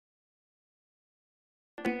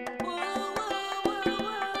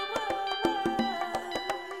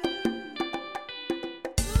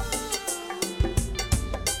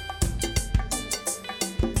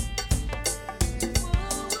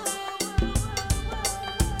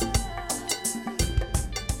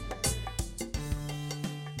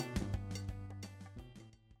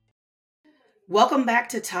Welcome back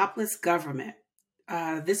to Topless Government.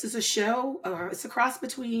 This is a show, it's a cross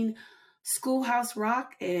between Schoolhouse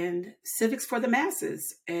Rock and Civics for the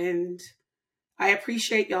Masses. And I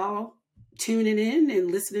appreciate y'all tuning in and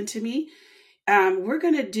listening to me. We're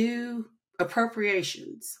going to do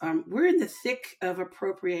appropriations. We're in the thick of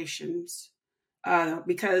appropriations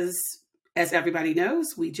because, as everybody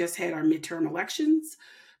knows, we just had our midterm elections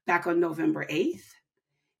back on November 8th.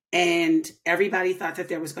 And everybody thought that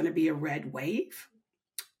there was going to be a red wave,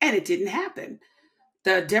 and it didn't happen.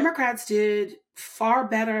 The Democrats did far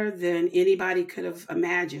better than anybody could have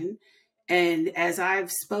imagined. And as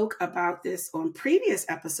I've spoke about this on previous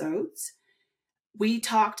episodes, we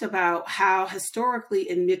talked about how historically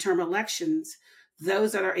in midterm elections,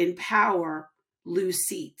 those that are in power lose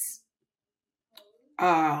seats,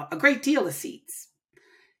 a great deal of seats.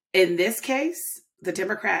 In this case, the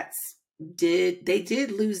Democrats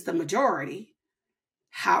did lose the majority.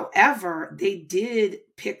 However, they did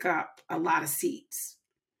pick up a lot of seats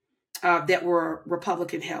that were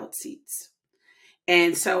Republican held seats.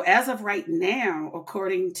 And so as of right now,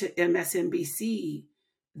 according to MSNBC,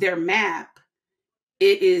 their map,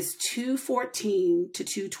 it is 214 to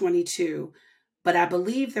 222. But I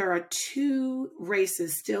believe there are two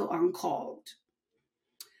races still uncalled.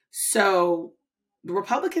 So the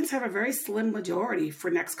Republicans have a very slim majority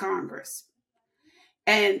for next Congress.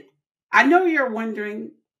 And I know you're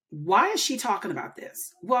wondering, why is she talking about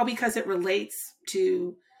this? Well, because it relates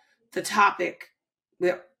to the topic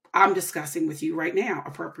that I'm discussing with you right now,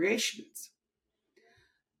 appropriations.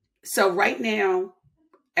 So right now,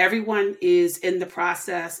 everyone is in the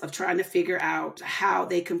process of trying to figure out how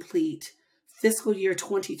they complete fiscal year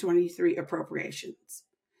 2023 appropriations.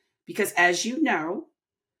 Because as you know,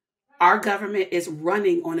 our government is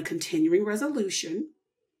running on a continuing resolution,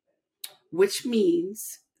 which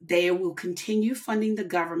means they will continue funding the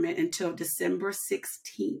government until December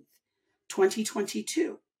 16th,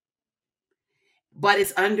 2022. But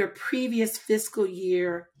it's under previous fiscal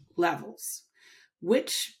year levels,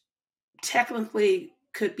 which technically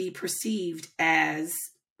could be perceived as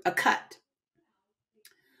a cut.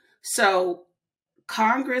 So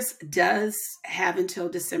Congress does have until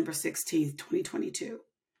December 16th, 2022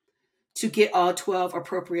 to get all 12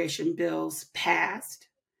 appropriation bills passed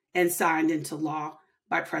and signed into law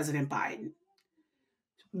by President Biden.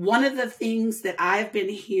 One of the things that I've been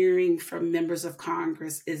hearing from members of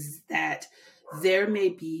Congress is that there may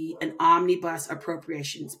be an omnibus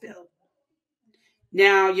appropriations bill.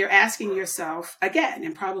 Now, you're asking yourself again,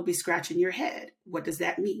 and probably scratching your head, what does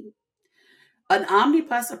that mean? An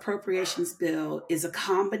omnibus appropriations bill is a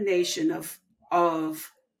combination of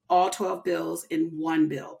all 12 bills in one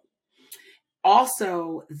bill.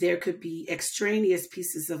 Also, there could be extraneous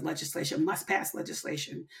pieces of legislation, must-pass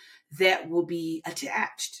legislation, that will be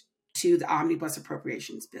attached to the omnibus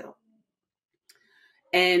appropriations bill.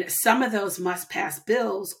 And some of those must-pass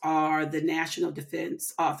bills are the National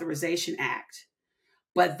Defense Authorization Act,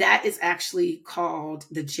 but that is actually called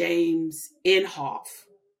the James Inhofe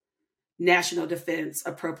National Defense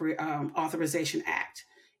Authorization Act.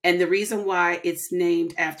 And the reason why it's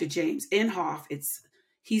named after James Inhofe,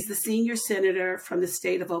 he's the senior senator from the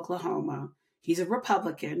state of Oklahoma. He's a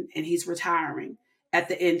Republican, and he's retiring at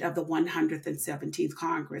the end of the 117th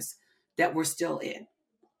Congress that we're still in.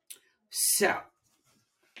 So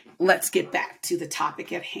let's get back to the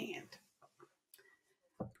topic at hand.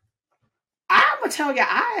 I'm going to tell you,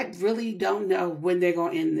 I really don't know when they're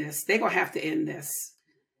going to end this. They're going to have to end this.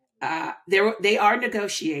 They are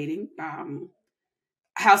negotiating.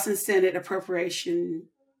 House and Senate appropriation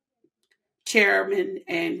chairman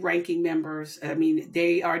and ranking members,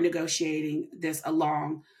 they are negotiating this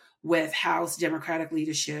along with House Democratic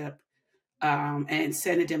leadership and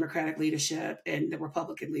Senate Democratic leadership and the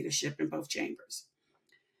Republican leadership in both chambers.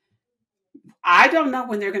 I don't know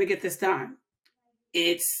when they're going to get this done.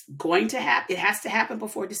 It's going to happen. It has to happen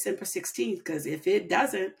before December 16th, because if it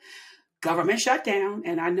doesn't, government shutdown.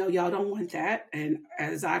 And I know y'all don't want that. And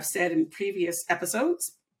as I've said in previous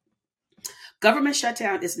episodes, government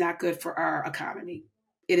shutdown is not good for our economy.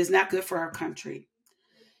 It is not good for our country.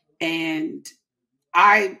 And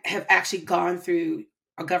I have actually gone through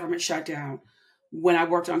a government shutdown when I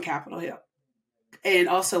worked on Capitol Hill. And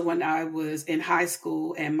also when I was in high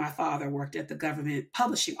school and my father worked at the government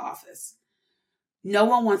publishing office. No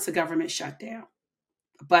one wants a government shutdown.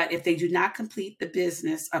 But if they do not complete the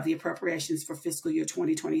business of the appropriations for fiscal year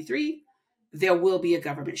 2023, there will be a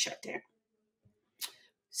government shutdown.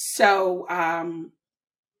 So,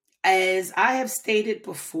 as I have stated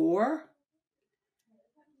before,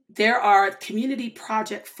 there are community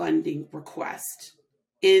project funding requests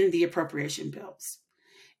in the appropriation bills.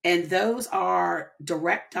 And those are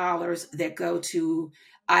direct dollars that go to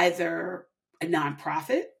either a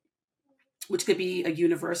nonprofit, which could be a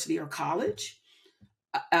university or college,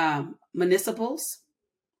 municipals,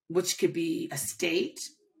 which could be a state,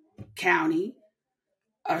 county,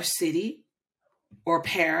 or city, or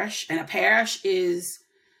parish. And a parish is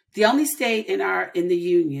the only state in the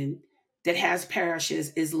union that has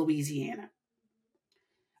parishes is Louisiana.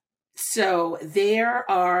 So there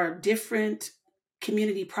are different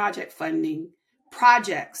community project funding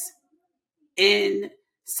projects in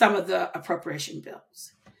some of the appropriation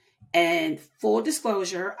bills. And full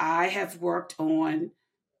disclosure, I have worked on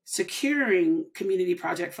securing community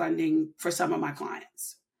project funding for some of my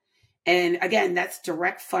clients. And again, that's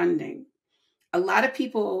direct funding. A lot of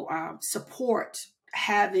people support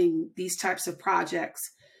having these types of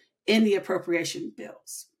projects in the appropriation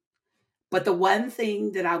bills. But the one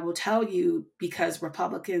thing that I will tell you, because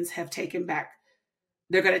Republicans have taken back,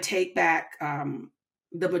 they're going to take back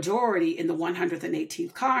the majority in the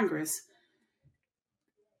 118th Congress.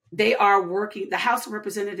 They are working, the House of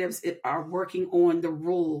Representatives are working on the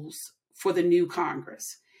rules for the new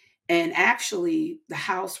Congress. And actually, the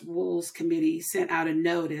House Rules Committee sent out a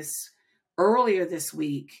notice earlier this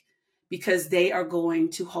week because they are going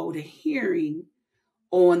to hold a hearing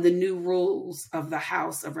on the new rules of the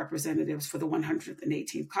House of Representatives for the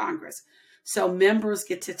 118th Congress. So members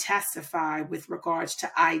get to testify with regards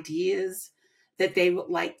to ideas that they would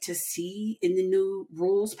like to see in the new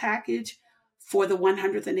rules package for the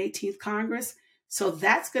 118th Congress. So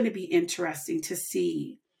that's going to be interesting to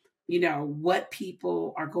see, what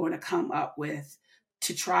people are going to come up with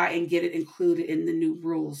to try and get it included in the new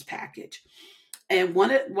rules package. And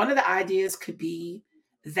one of the ideas could be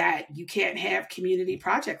that you can't have community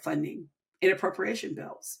project funding in appropriation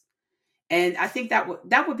bills. And I think that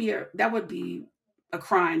would be a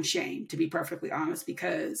crying shame, to be perfectly honest,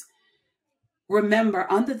 because remember,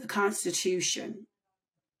 under the Constitution,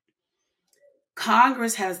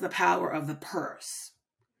 Congress has the power of the purse.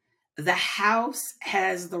 The House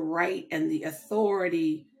has the right and the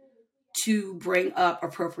authority to bring up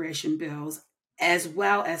appropriation bills as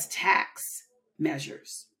well as tax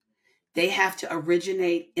measures. They have to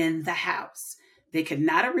originate in the House. They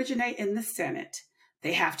cannot originate in the Senate.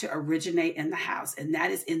 They have to originate in the House, and that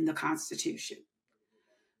is in the Constitution.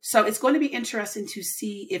 So it's going to be interesting to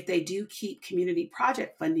see if they do keep community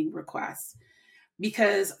project funding requests,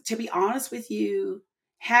 because to be honest with you,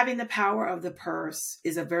 having the power of the purse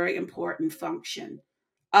is a very important function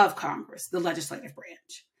of Congress, the legislative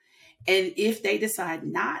branch. And if they decide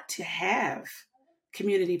not to have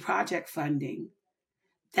community project funding,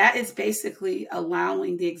 that is basically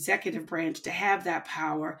allowing the executive branch to have that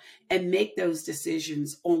power and make those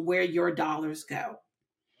decisions on where your dollars go.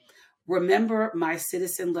 Remember, my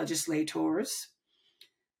citizen legislators,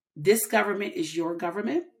 this government is your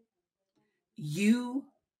government. You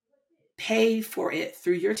pay for it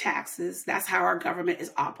through your taxes. That's how our government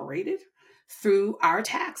is operated, through our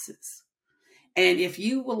taxes. And if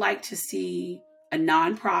you would like to see a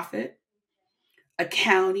nonprofit, a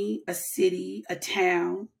county, a city, a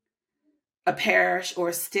town, a parish, or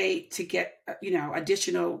a state to get,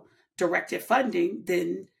 additional directed funding,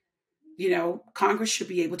 then, Congress should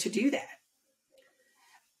be able to do that.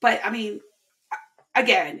 But I mean,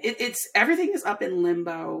 again, it's everything is up in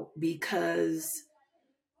limbo, because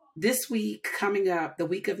this week coming up, the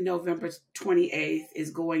week of November 28th,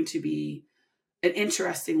 is going to be an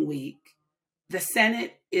interesting week. The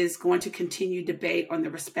Senate is going to continue debate on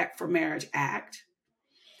the Respect for Marriage Act.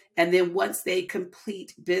 And then once they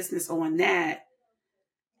complete business on that,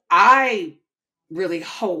 I really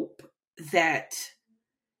hope that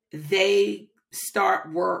they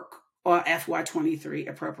start work on FY23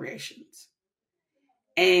 appropriations.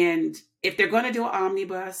 And if they're going to do an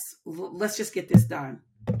omnibus, let's just get this done.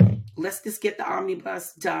 Let's just get the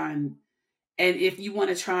omnibus done. And if you want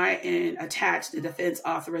to try and attach the Defense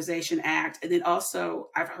Authorization Act, and then also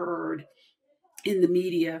I've heard in the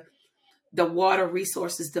media, the Water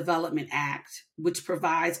Resources Development Act, which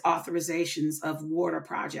provides authorizations of water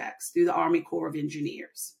projects through the Army Corps of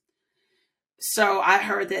Engineers. So I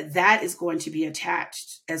heard that is going to be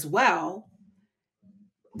attached as well.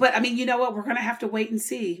 But I mean, you know what? We're going to have to wait and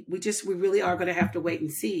see. We really are going to have to wait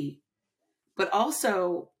and see. But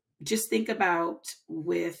also just think about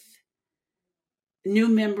with new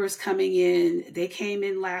members coming in, they came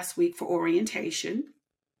in last week for orientation.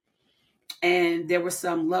 And there were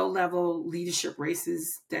some low-level leadership races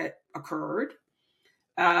that occurred.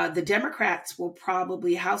 The Democrats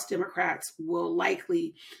House Democrats will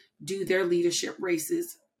likely do their leadership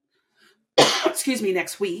races,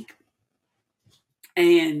 next week.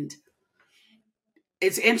 And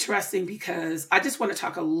it's interesting because I just want to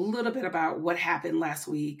talk a little bit about what happened last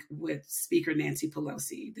week with Speaker Nancy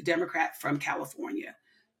Pelosi, the Democrat from California.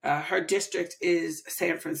 Her district is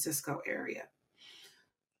San Francisco area.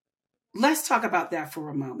 Let's talk about that for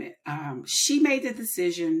a moment. She made the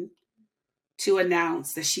decision to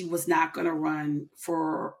announce that she was not going to run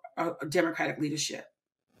for a Democratic leadership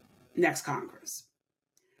next Congress.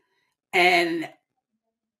 And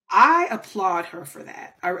I applaud her for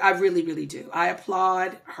that. I really, really do. I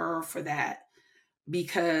applaud her for that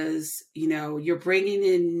because, you're bringing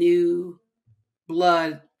in new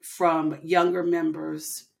blood from younger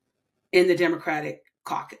members in the Democratic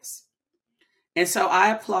caucus. And so I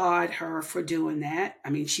applaud her for doing that. I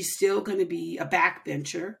mean, she's still going to be a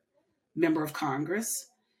backbencher member of Congress.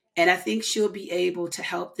 And I think she'll be able to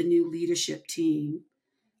help the new leadership team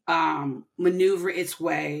maneuver its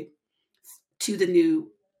way to the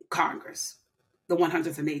new Congress, the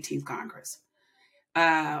 118th Congress.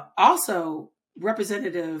 Also,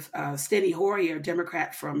 Representative Steny Hoyer,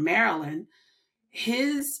 Democrat from Maryland,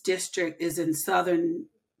 his district is in southern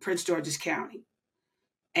Prince George's County.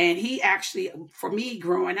 And he actually, for me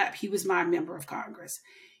growing up, he was my member of Congress.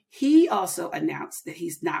 He also announced that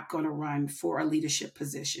he's not going to run for a leadership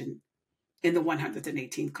position in the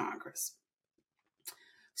 118th Congress.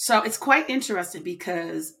 So it's quite interesting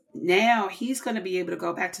because now he's going to be able to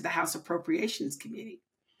go back to the House Appropriations Committee.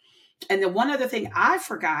 And the one other thing I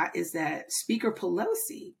forgot is that Speaker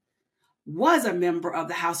Pelosi was a member of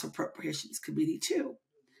the House Appropriations Committee too.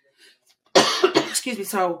 Excuse me.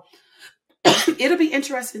 So it'll be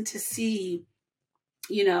interesting to see,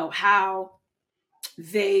 how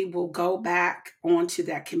they will go back onto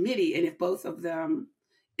that committee. And if both of them,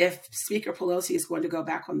 if Speaker Pelosi is going to go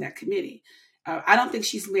back on that committee. I don't think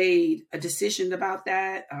she's made a decision about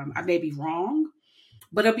that. I may be wrong,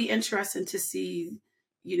 but it'll be interesting to see,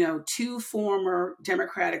 two former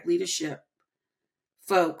Democratic leadership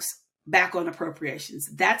folks back on appropriations.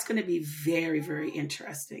 That's going to be very, very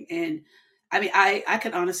interesting. And I mean, I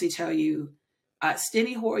can honestly tell you,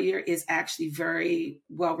 Steny Hoyer is actually very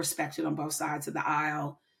well respected on both sides of the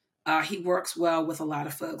aisle. He works well with a lot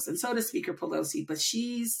of folks, and so does Speaker Pelosi. But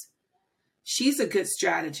she's a good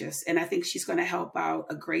strategist, and I think she's going to help out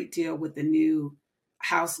a great deal with the new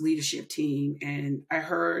House leadership team. And I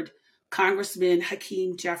heard Congressman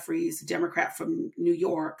Hakeem Jeffries, Democrat from New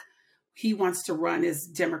York, he wants to run as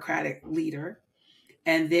Democratic leader.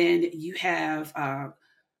 And then you have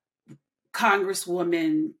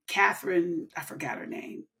Congresswoman Catherine, I forgot her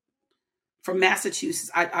name, from Massachusetts.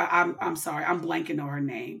 I'm sorry, I'm blanking on her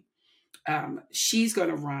name. She's going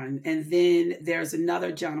to run, and then there's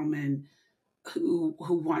another gentleman who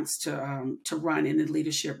wants to run in the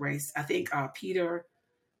leadership race. I think Peter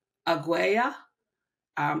Aguaya.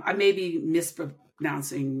 I may be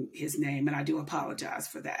mispronouncing his name, and I do apologize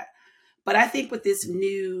for that. But I think with this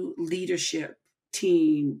new leadership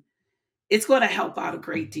team, it's going to help out a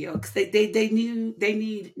great deal because they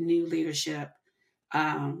need new leadership.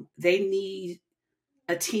 They need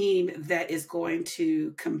a team that is going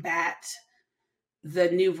to combat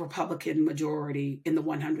the new Republican majority in the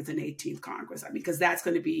 118th Congress. I mean, because that's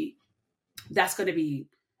going to be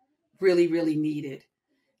really, really needed.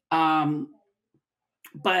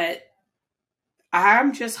 But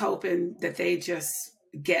I'm just hoping that they just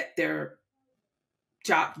get their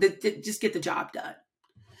job, just get the job done.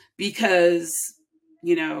 Because,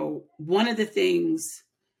 one of the things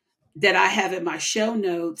that I have in my show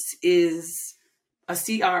notes is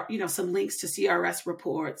some links to CRS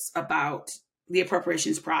reports about the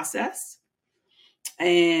appropriations process.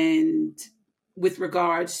 And with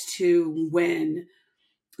regards to when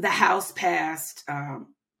the House passed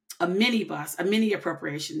a mini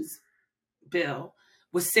appropriations bill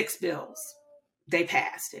with 6 bills, they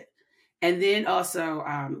passed it. And then also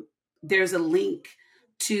there's a link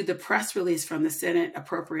to the press release from the Senate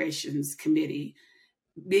Appropriations Committee.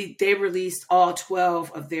 They released all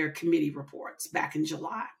 12 of their committee reports back in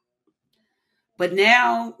July. But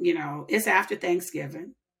now, it's after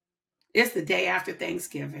Thanksgiving. It's the day after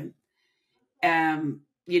Thanksgiving. The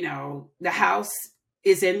House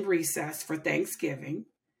is in recess for Thanksgiving.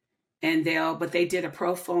 But they did a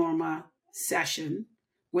pro forma session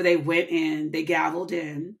where they went in, they gavelled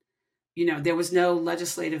in. There was no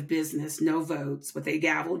legislative business, no votes, but they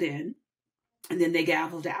gavelled in and then they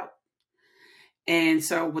gavelled out. And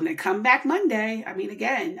so when they come back Monday,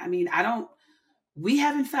 we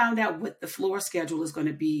haven't found out what the floor schedule is going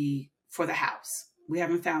to be for the House. We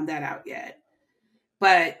haven't found that out yet.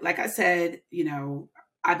 But like I said,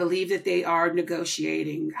 I believe that they are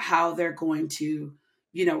negotiating how they're going to,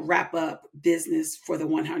 wrap up business for the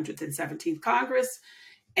 117th Congress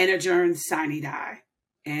and adjourn sine die.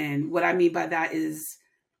 And what I mean by that is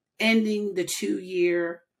ending the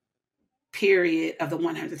 2-year period of the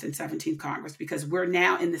 117th Congress, because we're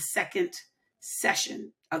now in the second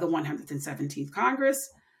session of the 117th Congress,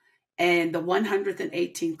 and the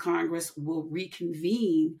 118th Congress will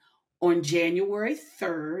reconvene on January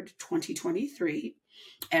 3rd, 2023.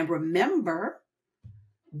 And remember,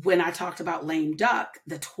 when I talked about lame duck,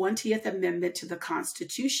 the 20th Amendment to the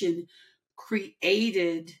Constitution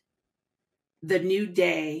created the new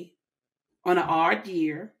day on an odd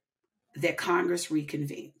year that Congress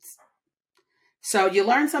reconvenes. So you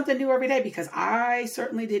learn something new every day, because I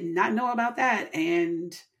certainly did not know about that.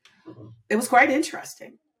 And it was quite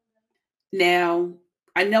interesting. Now,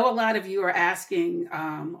 I know a lot of you are asking,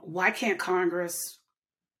 why can't Congress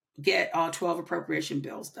get all 12 appropriation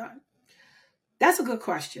bills done? That's a good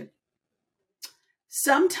question.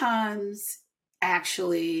 Sometimes,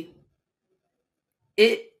 actually,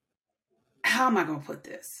 how am I going to put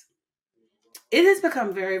this? It has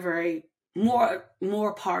become very, very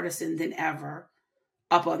more partisan than ever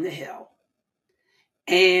up on the Hill.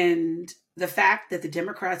 And the fact that the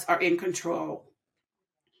Democrats are in control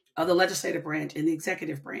of the legislative branch and the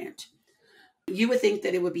executive branch, you would think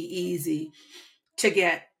that it would be easy to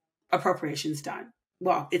get appropriations done.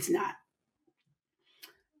 Well, it's not.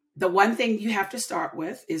 The one thing you have to start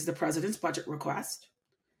with is the president's budget request.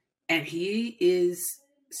 And he is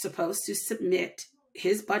supposed to submit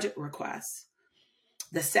his budget request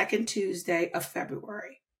the second Tuesday of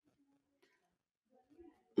February.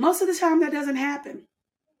 Most of the time that doesn't happen.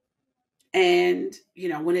 And,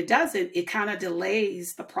 when it doesn't, it kind of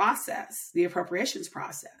delays the process, the appropriations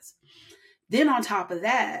process. Then on top of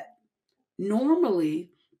that,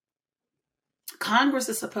 normally Congress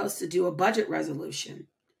is supposed to do a budget resolution.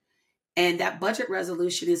 And that budget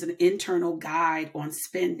resolution is an internal guide on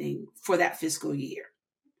spending for that fiscal year.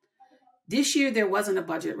 This year, there wasn't a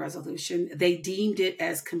budget resolution. They deemed it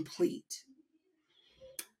as complete,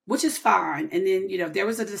 which is fine. And then, there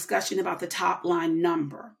was a discussion about the top line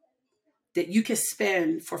number that you can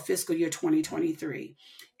spend for fiscal year 2023.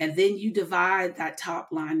 And then you divide that top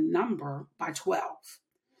line number by 12.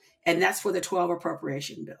 And that's for the 12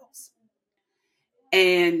 appropriation bills.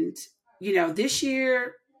 And, this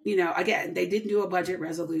year, again, they didn't do a budget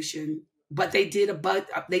resolution, but they did a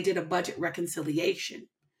budget reconciliation,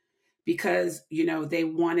 because, they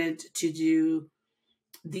wanted to do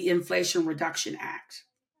the Inflation Reduction Act.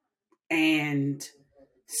 And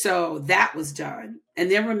so that was done. And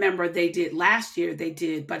then remember, last year, they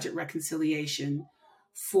did budget reconciliation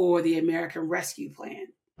for the American Rescue Plan.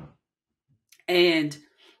 And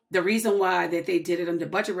the reason why that they did it under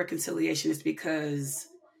budget reconciliation is because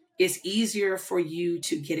it's easier for you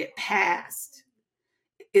to get it passed.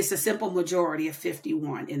 It's a simple majority of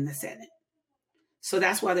 51 in the Senate. So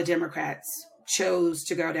that's why the Democrats chose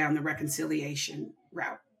to go down the reconciliation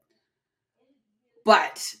route.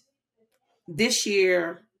 But this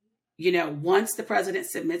year, once the president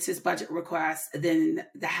submits his budget request, then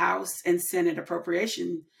the House and Senate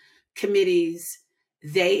appropriation committees,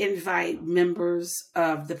 they invite members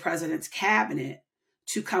of the president's cabinet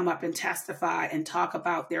to come up and testify and talk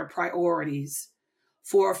about their priorities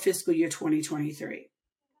for fiscal year 2023.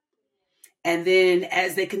 And then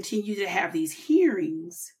as they continue to have these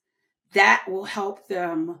hearings, that will help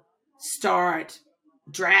them start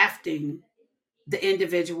drafting the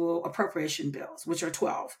individual appropriation bills, which are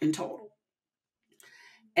 12 in total.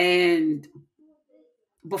 And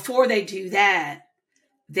before they do that,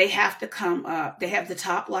 they have to come up, they have the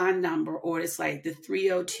top line number, or it's like the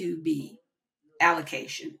 302B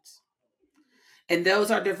allocations. And those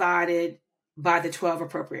are divided by the 12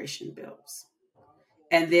 appropriation bills.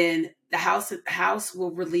 And then the House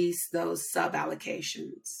will release those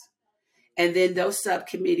sub-allocations. And then those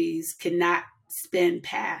subcommittees cannot spend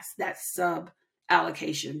past that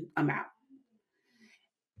sub-allocation amount.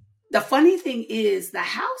 The funny thing is, the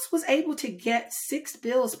House was able to get 6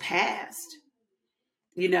 bills passed,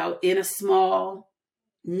 in a small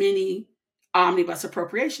mini omnibus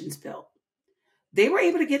appropriations bill. They were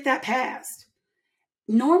able to get that passed.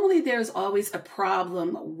 Normally, there's always a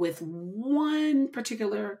problem with one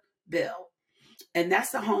particular bill, and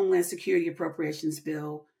that's the Homeland Security Appropriations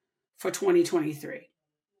Bill for 2023.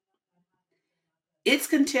 It's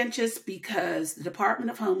contentious because the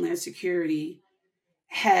Department of Homeland Security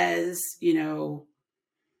has,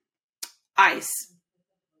 ICE,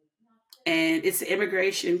 and it's the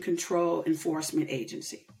Immigration Control Enforcement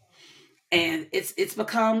Agency. And it's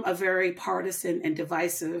become a very partisan and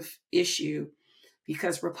divisive issue,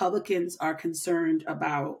 because Republicans are concerned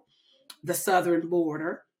about the southern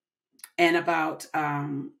border and about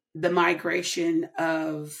the migration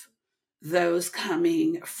of those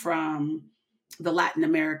coming from the Latin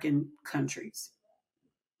American countries.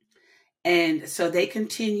 And so they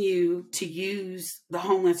continue to use the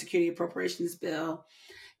Homeland Security Appropriations Bill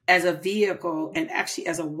as a vehicle and actually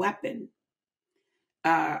as a weapon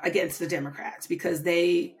against the Democrats, because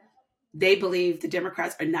they believe the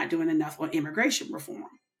Democrats are not doing enough on immigration reform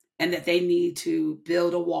and that they need to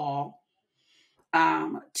build a wall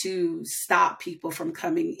to stop people from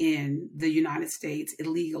coming in the United States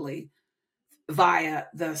illegally via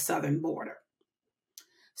the southern border.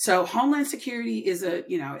 So Homeland Security is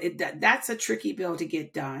that's a tricky bill to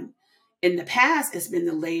get done. In the past, it's been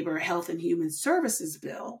the Labor, Health, and Human Services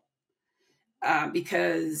bill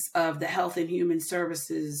because of the Health and Human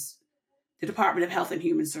Services, the Department of Health and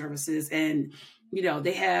Human Services. And,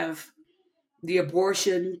 they have the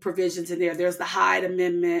abortion provisions in there. There's the Hyde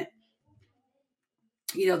Amendment,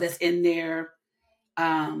 that's in there.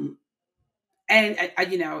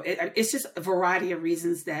 It's just a variety of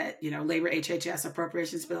reasons that, labor HHS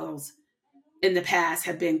appropriations bills in the past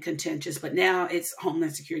have been contentious, but now it's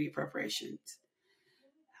Homeland Security appropriations.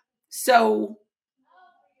 So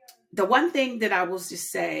the one thing that I will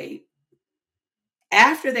just say,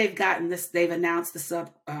 after they've gotten this, they've announced the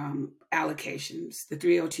sub allocations, the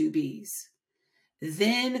 302Bs,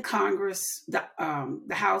 then Congress, the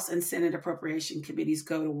House and Senate appropriation committees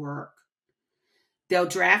go to work. They'll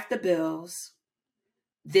draft the bills.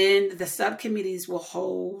 Then the subcommittees will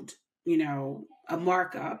hold, a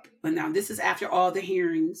markup. And now this is after all the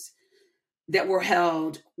hearings that were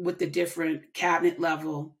held with the different cabinet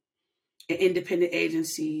level and independent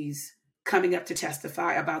agencies coming up to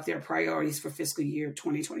testify about their priorities for fiscal year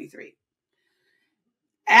 2023.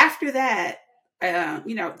 After that,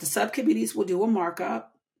 the subcommittees will do a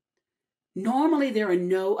markup. Normally, there are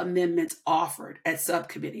no amendments offered at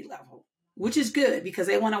subcommittee level, which is good because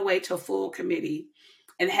they want to wait till full committee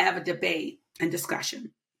and have a debate and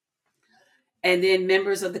discussion. And then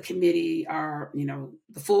members of the committee are,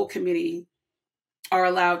 the full committee are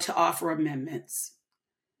allowed to offer amendments.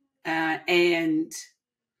 And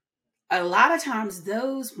a lot of times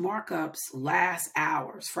those markups last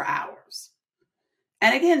hours.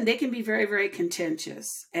 And again, they can be very, very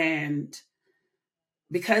contentious. And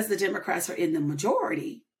because the Democrats are in the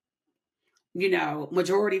majority,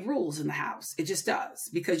 majority rules in the House. It just does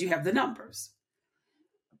because you have the numbers.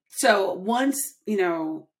 So once,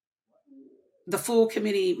 the full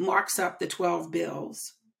committee marks up the 12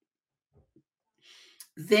 bills,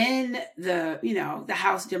 then the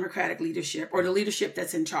House Democratic leadership, or the leadership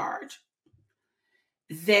that's in charge,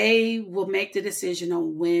 they will make the decision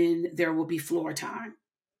on when there will be floor time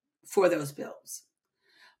for those bills.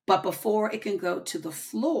 But before it can go to the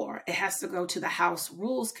floor, it has to go to the House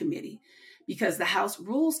Rules Committee, because the House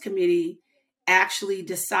Rules Committee actually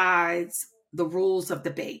decides the rules of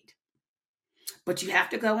debate. But you have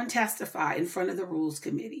to go and testify in front of the Rules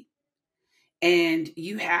Committee. And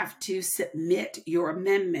you have to submit your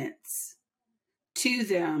amendments to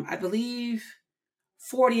them, I believe,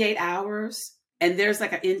 48 hours. And there's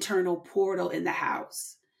like an internal portal in the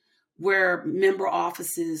House where member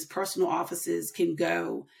offices, personal offices can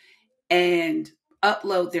go and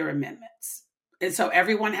upload their amendments. And so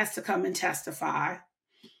everyone has to come and testify.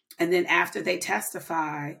 And then after they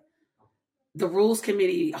testify, the Rules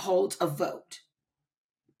Committee holds a vote.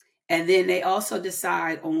 And then they also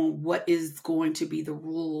decide on what is going to be the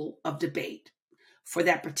rule of debate for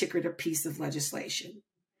that particular piece of legislation.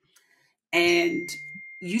 And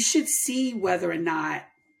you should see whether or not,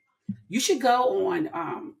 you should go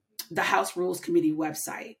on the House Rules Committee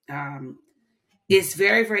website. It's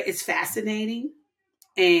very, very, it's fascinating.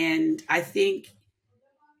 And I think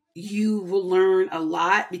you will learn a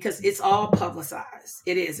lot because it's all publicized.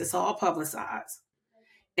 It's all publicized.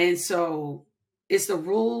 And so it's the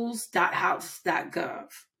rules.house.gov,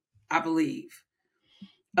 I believe.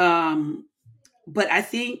 But I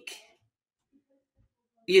think,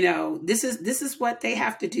 this is what they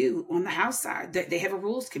have to do on the House side. They have a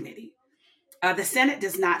rules committee. The Senate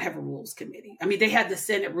does not have a rules committee. I mean, they have the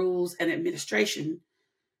Senate Rules and Administration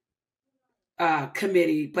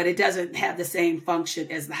Committee, but it doesn't have the same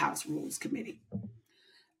function as the House Rules Committee.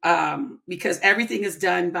 Because everything is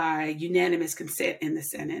done by unanimous consent in the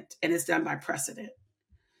Senate and it's done by precedent.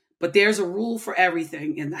 But there's a rule for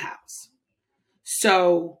everything in the House.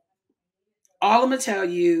 So all I'm going to tell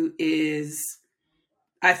you is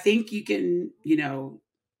I think you can,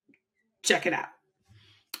 check it out.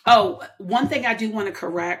 Oh, one thing I do want to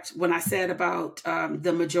correct when I said about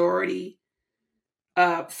the majority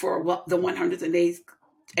for the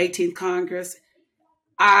 118th Congress,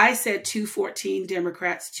 I said 214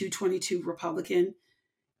 Democrats, 222 Republican.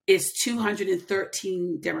 is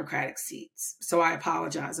 213 Democratic seats. So I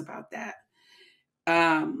apologize about that.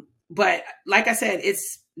 But like I said,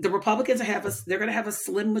 it's the Republicans they're going to have a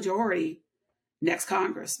slim majority next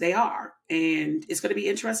Congress. They are. And it's going to be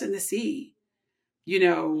interesting to see,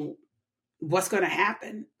 what's going to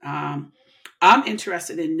happen. I'm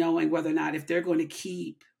interested in knowing whether or not if they're going to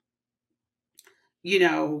keep,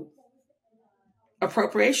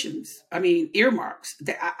 appropriations. I mean, earmarks.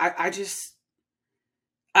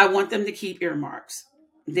 I want them to keep earmarks.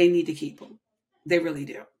 They need to keep them. They really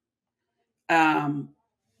do.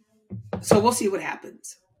 So we'll see what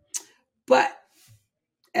happens. But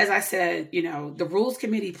as I said, the Rules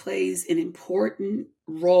Committee plays an important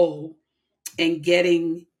role in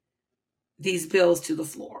getting these bills to the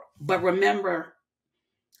floor. But remember,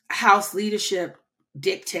 House leadership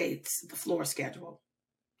dictates the floor schedule.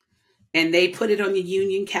 And they put it on the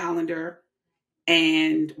union calendar.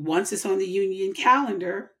 And once it's on the union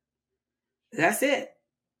calendar, that's it.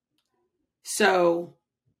 So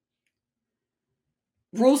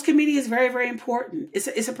Rules Committee is very, very important.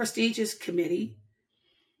 It's a prestigious committee.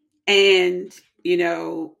 And,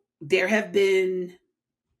 there have been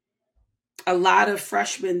a lot of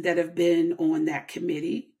freshmen that have been on that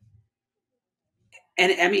committee.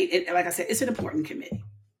 And I mean, like I said, it's an important committee.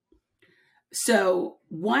 So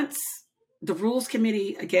once the Rules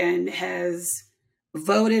Committee, again, has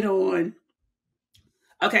voted on,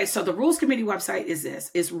 okay, so the Rules Committee website is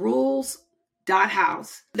this. It's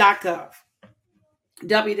rules.house.gov.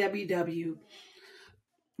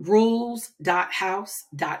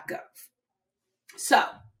 www.rules.house.gov. So,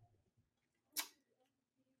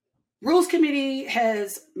 Rules Committee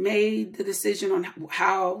has made the decision on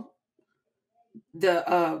how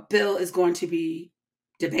the bill is going to be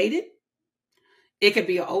debated. It could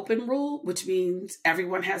be an open rule, which means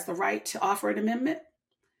everyone has the right to offer an amendment.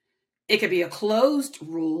 It could be a closed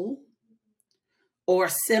rule or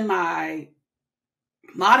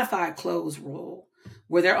semi-modified closed rule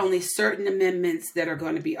where there are only certain amendments that are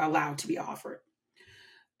going to be allowed to be offered.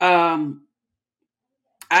 I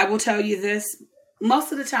will tell you this.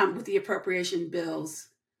 Most of the time with the appropriation bills,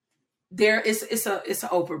 it's an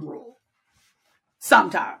open rule.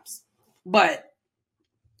 Sometimes. But,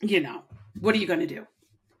 what are you going to do?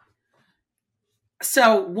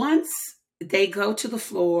 So once they go to the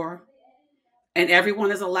floor and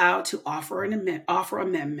everyone is allowed to offer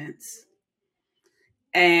amendments,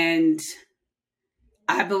 and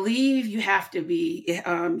I believe you have to be, it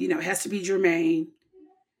has to be germane.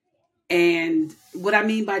 And what I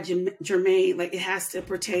mean by germane, like it has to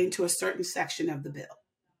pertain to a certain section of the bill.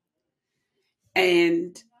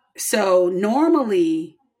 And so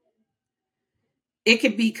normally it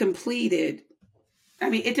could be completed. I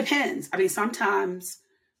mean, it depends. I mean, sometimes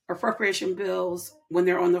appropriation bills, when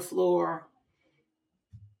they're on the floor,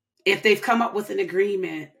 if they've come up with an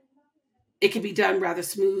agreement, it could be done rather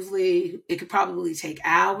smoothly. It could probably take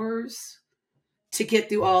hours to get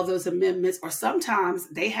through all those amendments, or sometimes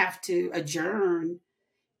they have to adjourn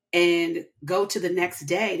and go to the next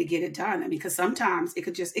day to get it done. I mean, because sometimes it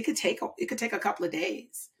could take a couple of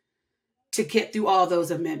days to get through all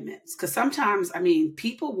those amendments. Because sometimes, I mean,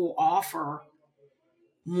 people will offer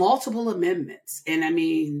multiple amendments. And I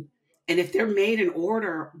mean, and if they're made in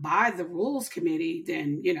order by the Rules Committee,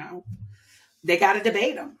 then, they got to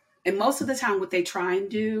debate them. And most of the time what they try and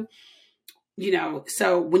do,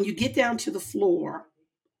 so when you get down to the floor,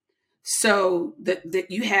 so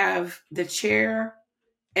that you have the chair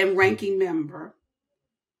and ranking member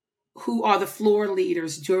who are the floor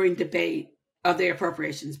leaders during debate of the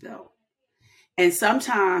appropriations bill. And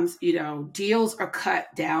sometimes, deals are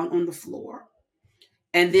cut down on the floor.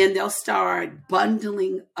 And then they'll start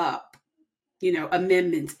bundling up,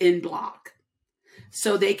 amendments in block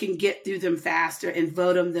so they can get through them faster and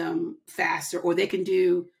vote on them faster. Or they can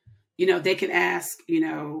do, they can ask,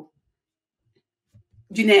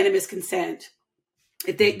 unanimous consent.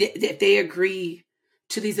 If they agree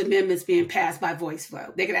to these amendments being passed by voice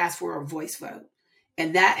vote, they can ask for a voice vote.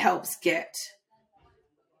 And that helps get,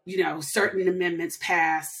 certain amendments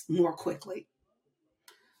passed more quickly.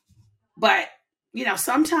 But,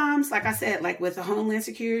 sometimes, like I said, like with the Homeland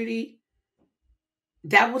Security,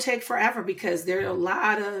 that will take forever because there are a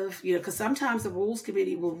lot of, because sometimes the Rules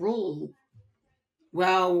Committee will rule,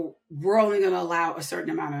 well, we're only going to allow a certain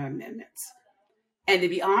amount of amendments. And to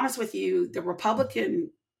be honest with you, the Republican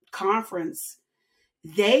conference,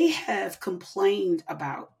 they have complained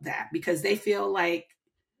about that because they feel like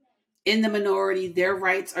in the minority, their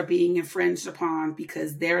rights are being infringed upon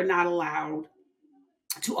because they're not allowed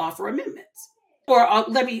to offer amendments. Or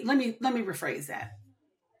let me rephrase that.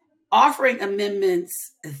 Offering amendments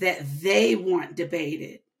that they want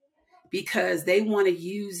debated because they want to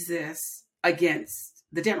use this against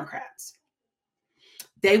the Democrats.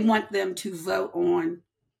 They want them to vote on,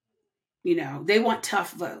 they want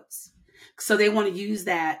tough votes. So they want to use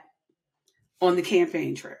that on the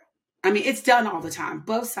campaign trail. I mean, it's done all the time.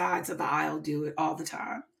 Both sides of the aisle do it all the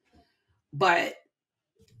time. But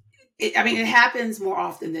it happens more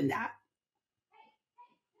often than not.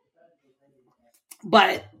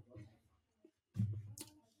 But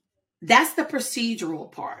that's the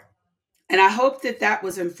procedural part. And I hope that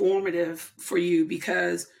was informative for you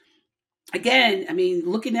because, again,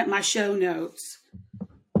 looking at my show notes,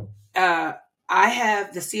 I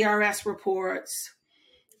have the CRS reports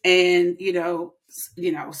and,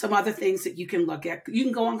 some other things that you can look at. You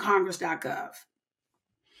can go on congress.gov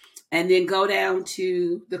and then go down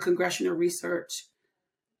to the Congressional Research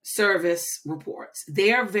Service reports.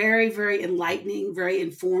 They are very, very enlightening, very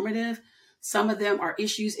informative. Some of them are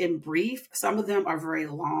issues in brief. Some of them are very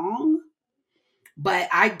long. But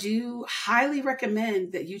I do highly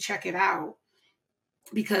recommend that you check it out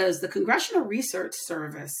because the Congressional Research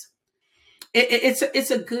Service,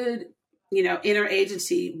 it's a good,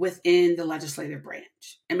 interagency within the legislative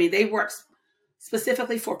branch. They work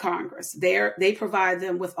specifically for Congress. They provide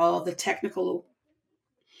them with all the technical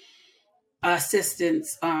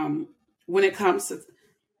assistance when it comes to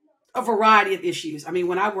a variety of issues.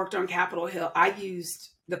 When I worked on Capitol Hill, I used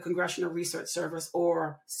the Congressional Research Service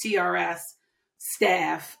or CRS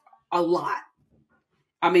staff a lot.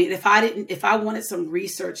 If I wanted some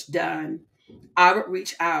research done, I would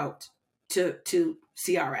reach out to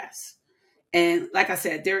CRS. And like I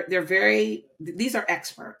said, these are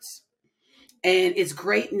experts. And it's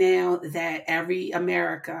great now that every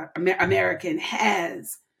American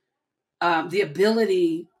has the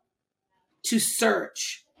ability to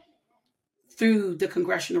search through the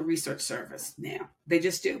Congressional Research Service now. They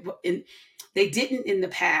just do. And they didn't in the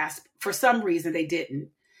past. For some reason, they didn't.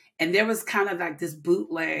 And there was kind of like this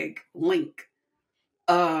bootleg link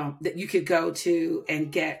that you could go to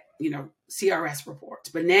and get, CRS reports.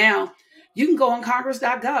 But now you can go on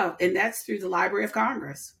congress.gov, and that's through the Library of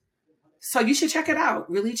Congress. So you should check it out.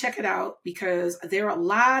 Really check it out because there are a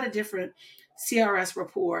lot of different CRS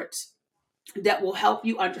reports that will help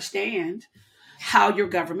you understand how your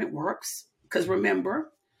government works. Because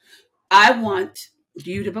remember, I want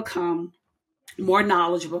you to become more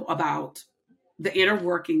knowledgeable about the inner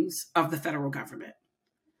workings of the federal government,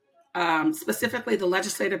 specifically the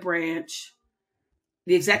legislative branch,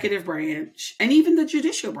 the executive branch, and even the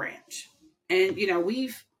judicial branch. And,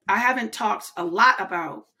 I haven't talked a lot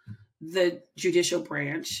about the judicial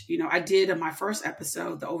branch. I did in my first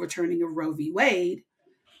episode, the overturning of Roe v. Wade,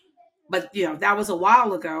 but, that was a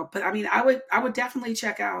while ago. But I would definitely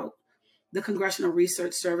check out the Congressional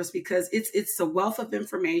Research Service because it's a wealth of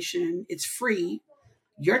information. It's free.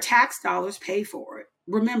 Your tax dollars pay for it.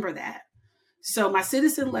 Remember that. So my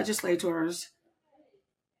citizen legislators,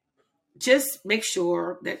 just make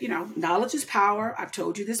sure that, knowledge is power. I've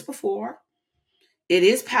told you this before. It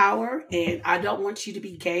is power. And I don't want you to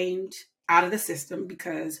be gamed out of the system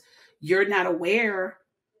because you're not aware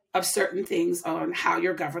of certain things on how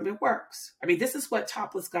your government works. This is what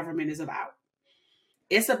Topless Government is about.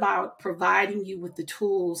 It's about providing you with the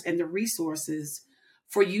tools and the resources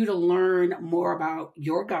for you to learn more about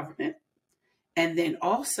your government. And then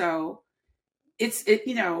also this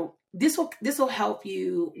will help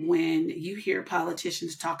you when you hear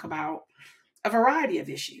politicians talk about a variety of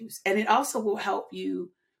issues. And it also will help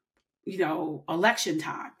you, election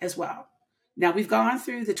time as well. Now we've gone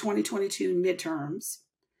through the 2022 midterms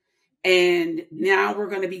and now we're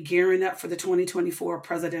going to be gearing up for the 2024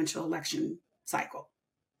 presidential election cycle.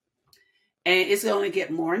 And it's going to get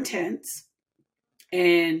more intense.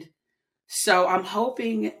 And so I'm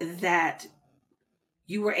hoping that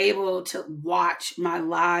you were able to watch my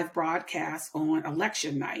live broadcast on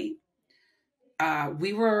election night.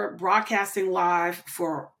 We were broadcasting live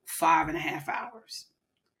for 5.5 hours.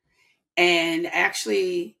 And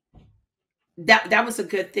actually, that was a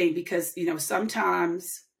good thing because,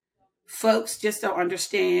 sometimes folks just don't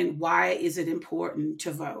understand why is it important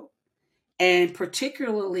to vote. And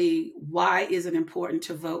particularly, why is it important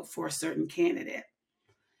to vote for a certain candidate?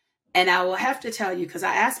 And I will have to tell you, because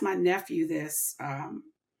I asked my nephew this, I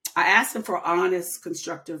asked him for honest,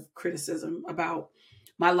 constructive criticism about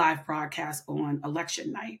my live broadcast on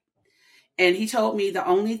election night. And he told me the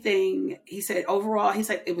only thing, he said, overall, he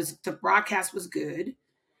said the broadcast was good.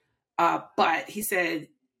 But he said,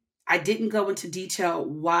 I didn't go into detail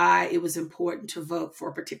why it was important to vote for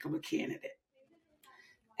a particular candidate.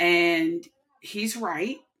 And he's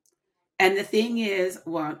right. And the thing is,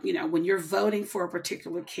 when you're voting for a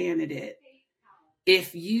particular candidate,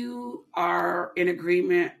 if you are in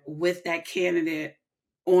agreement with that candidate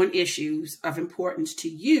on issues of importance to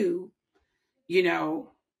you, you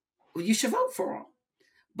know, you should vote for them.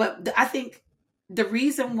 But I think the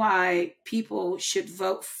reason why people should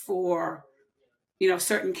vote for,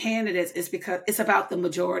 certain candidates is because it's about the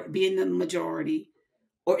majority, being the majority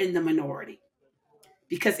or in the minority.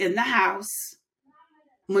 Because in the House,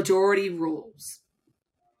 majority rules.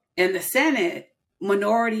 In the Senate, the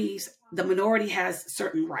minority has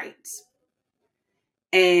certain rights.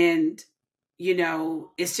 And,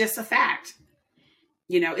 it's just a fact.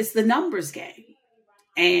 It's the numbers game.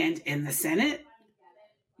 And in the Senate,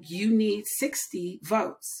 you need 60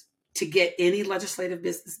 votes to get any legislative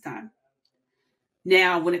business done.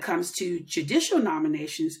 Now, when it comes to judicial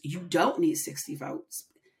nominations, you don't need 60 votes.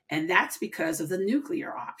 And that's because of the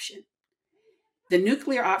nuclear option. The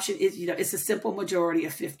nuclear option is, it's a simple majority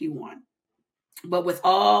of 51. But with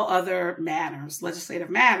all other matters,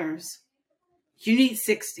 legislative matters, you need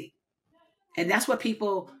 60. And that's what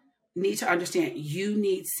people need to understand. You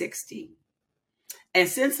need 60. And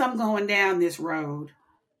since I'm going down this road,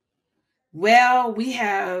 well, we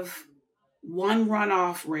have one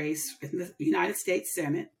runoff race in the United States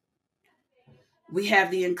Senate. We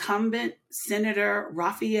have the incumbent Senator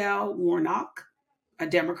Raphael Warnock, a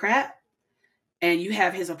Democrat, and you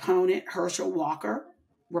have his opponent, Herschel Walker,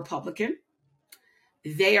 Republican.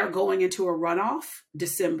 They are going into a runoff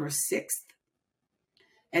December 6th.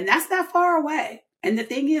 And that's not far away. And the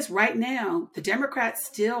thing is, right now, the Democrats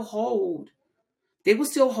they will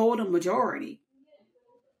still hold a majority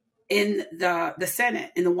in the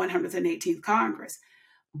Senate, in the 118th Congress.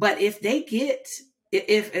 But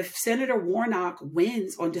if Senator Warnock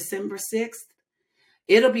wins on December 6th,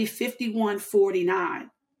 it'll be 51-49.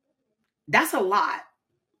 That's a lot.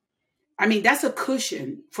 I mean, that's a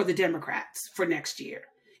cushion for the Democrats for next year.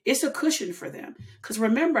 It's a cushion for them. Because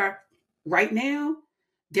remember, right now,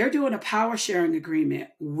 they're doing a power sharing agreement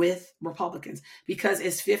with Republicans because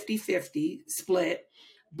it's 50-50 split.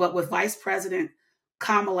 But with Vice President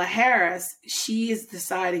Kamala Harris, she is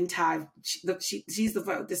deciding tie. She's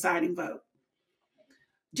the deciding vote.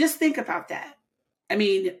 Just think about that. I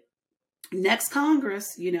mean, next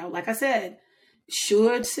Congress, like I said,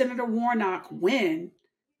 should Senator Warnock win,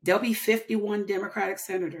 there'll be 51 Democratic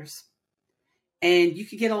senators. And you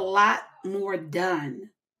could get a lot more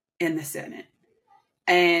done in the Senate.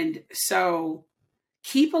 And so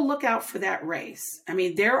keep a lookout for that race. I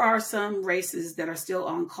mean, there are some races that are still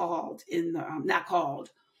uncalled not called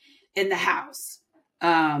in the House.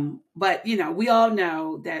 But, we all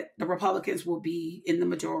know that the Republicans will be in the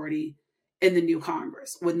majority in the new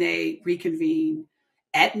Congress when they reconvene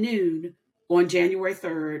at noon on January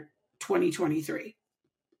 3rd, 2023.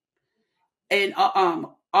 And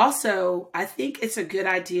also, I think it's a good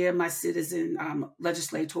idea, my citizen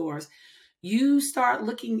legislators, you start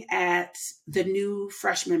looking at the new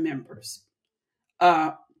freshman members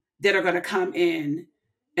that are going to come in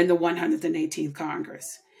the 118th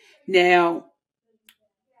Congress. Now,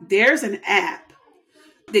 there's an app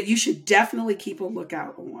that you should definitely keep a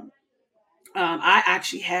lookout on. I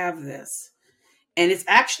actually have this, and it's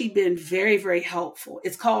actually been very, very helpful.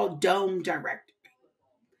 It's called Dome Directory.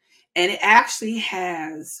 And it actually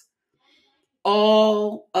has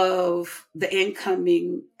all of the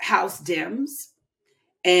incoming House Dems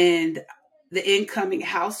and the incoming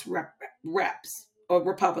House reps or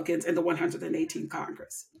Republicans in the 118th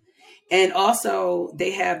Congress. And also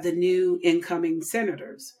they have the new incoming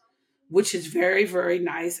senators, which is very, very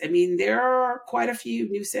nice. I mean, there are quite a few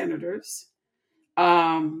new senators.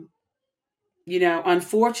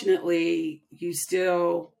 Unfortunately, you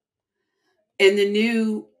still, in the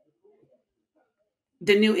new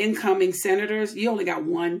incoming senators, you only got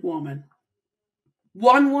one woman.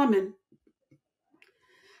 One woman.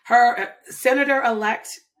 Her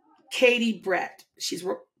Senator-elect Katie Brett. She's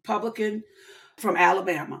Republican from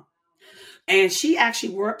Alabama. And she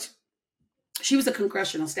actually she was a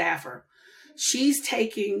congressional staffer. She's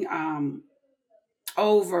taking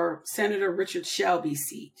over Senator Richard Shelby's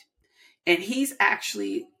seat. And he's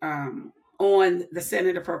actually on the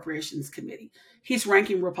Senate Appropriations Committee. He's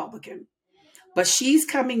ranking Republican. But she's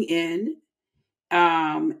coming in,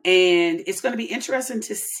 and it's going to be interesting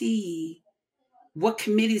to see what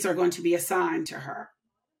committees are going to be assigned to her.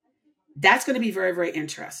 That's going to be very, very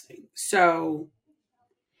interesting. So,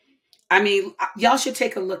 I mean, y'all should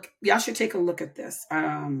take a look. Y'all should take a look at this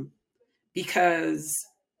because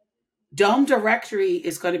Dome Directory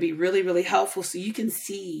is going to be really, really helpful. So you can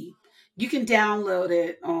download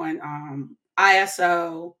it on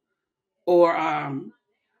ISO or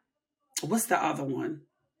what's the other one?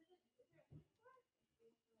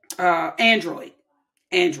 Android.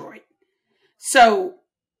 Android. So,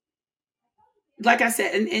 like I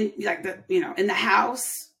said, and like in the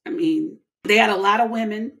House, I mean, they had a lot of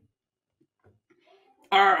women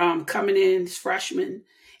are coming in as freshmen.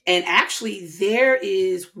 And actually, there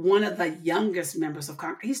is one of the youngest members of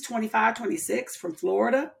Congress. He's 25, 26 from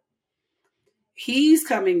Florida. He's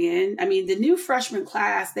coming in. I mean, the new freshman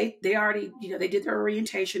class, they already, they did their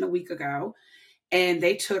orientation a week ago, and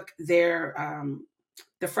they took their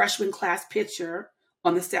the freshman class picture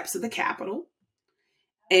on the steps of the Capitol.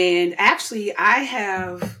 And actually,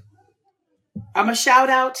 I'm a shout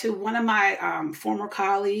out to one of my former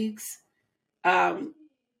colleagues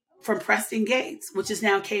from Preston Gates, which is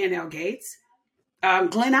now K&L Gates,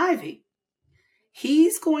 Glenn Ivey.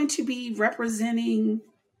 He's going to be representing,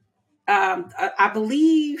 I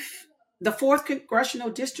believe, the 4th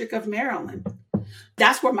Congressional District of Maryland.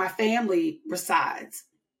 That's where my family resides.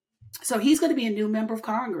 So he's going to be a new member of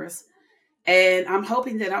Congress. And I'm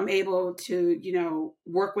hoping that I'm able to,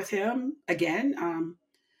 work with him again.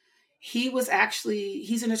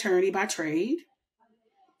 He's an attorney by trade.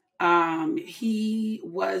 He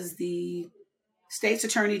was the state's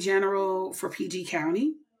attorney general for PG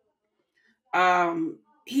County.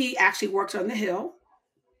 He actually worked on the Hill.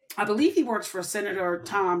 I believe he works for Senator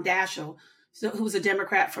Tom Daschle, who was a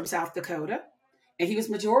Democrat from South Dakota, and he was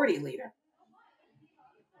majority leader.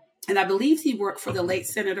 And I believe he worked for the late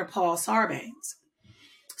Senator Paul Sarbanes.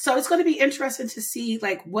 So it's going to be interesting to see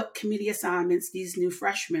what committee assignments these new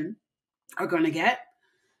freshmen are going to get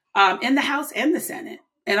in the House and the Senate.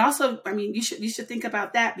 And also, I mean, you should think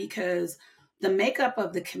about that, because the makeup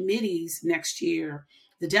of the committees next year,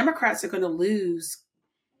 the Democrats are going to lose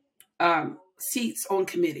seats on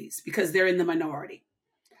committees because they're in the minority,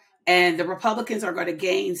 and the Republicans are going to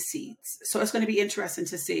gain seats. So it's going to be interesting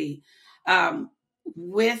to see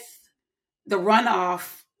with the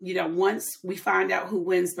runoff. Once we find out who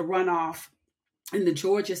wins the runoff in the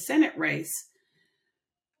Georgia Senate race,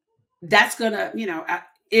 that's going to,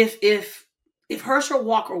 if Herschel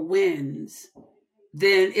Walker wins,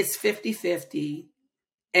 then it's 50-50,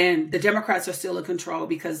 and the Democrats are still in control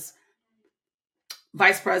because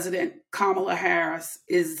Vice President Kamala Harris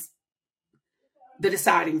is the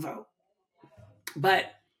deciding vote. But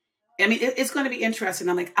I mean, it's going to be interesting.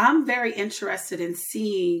 I'm very interested in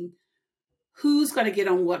seeing who's going to get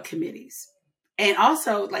on what committees. And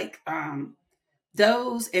also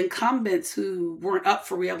those incumbents who weren't up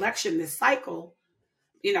for reelection this cycle,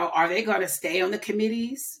 are they going to stay on the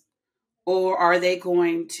committees, or are they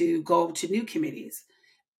going to go to new committees?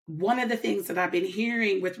 One of the things that I've been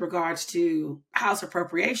hearing with regards to House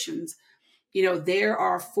Appropriations, there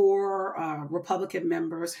are 4 Republican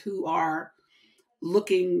members who are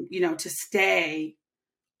looking, to stay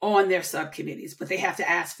on their subcommittees, but they have to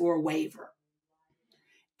ask for a waiver.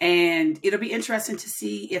 And it'll be interesting to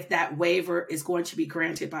see if that waiver is going to be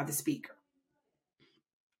granted by the Speaker.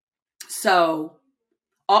 So,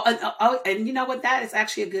 and you know what? That is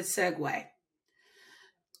actually a good segue.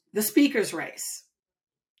 The Speaker's race.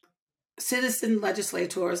 Citizen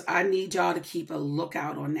legislators, I need y'all to keep a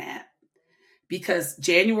lookout on that, because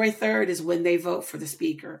January 3rd is when they vote for the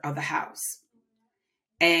Speaker of the House.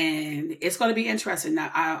 And it's going to be interesting.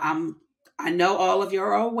 Now, I know all of you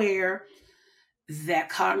are aware that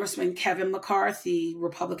Congressman Kevin McCarthy,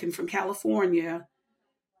 Republican from California,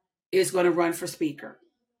 is going to run for Speaker.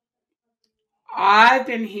 I've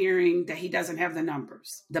been hearing that he doesn't have the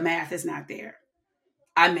numbers. The math is not there.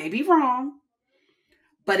 I may be wrong,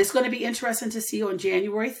 but it's going to be interesting to see on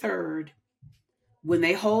January 3rd, when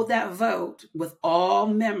they hold that vote with all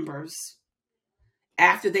members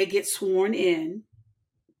after they get sworn in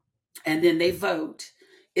and then they vote.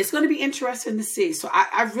 It's going to be interesting to see. So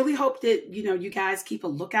I really hope that, you guys keep a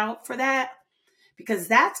lookout for that, because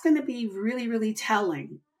that's going to be really, really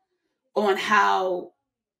telling on how,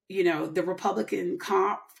 the Republican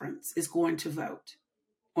conference is going to vote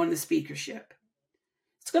on the speakership.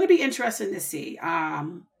 It's going to be interesting to see.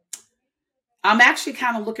 I'm actually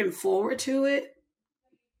kind of looking forward to it,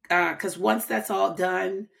 because once that's all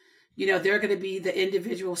done, there are going to be the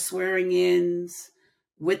individual swearing-ins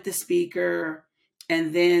with the Speaker,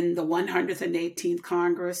 and then the 118th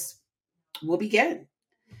Congress will begin.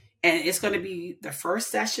 And it's going to be the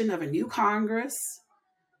first session of a new Congress.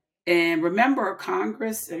 And remember,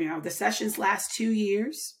 Congress, the sessions last 2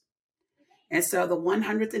 years. And so the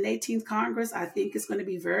 118th Congress, I think, is going to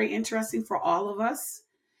be very interesting for all of us.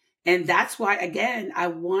 And that's why, again, I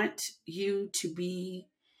want you to be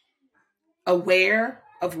aware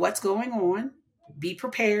of what's going on, be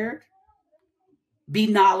prepared, be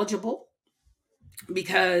knowledgeable,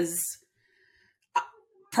 because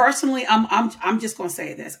personally, I'm just going to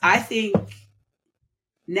say this. I think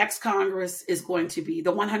next Congress is going to be,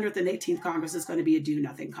 the 118th Congress is going to be a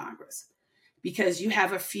do-nothing Congress, because you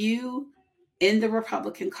have a few in the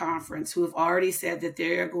Republican conference who have already said that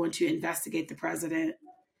they're going to investigate the president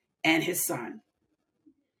and his son.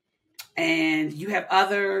 And you have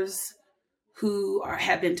others who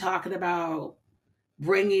have been talking about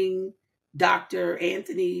bringing Dr.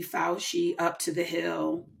 Anthony Fauci up to the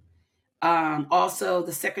Hill. Also,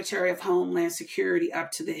 the Secretary of Homeland Security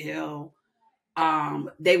up to the Hill.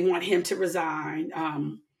 They want him to resign.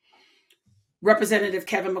 Representative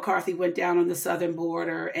Kevin McCarthy went down on the southern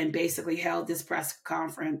border and basically held this press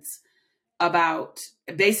conference about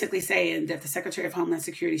basically saying that the Secretary of Homeland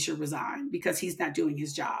Security should resign because he's not doing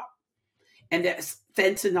his job. And that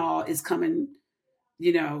fentanyl is coming,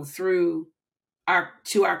 through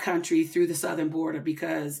our country through the southern border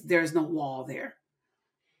because there's no wall there.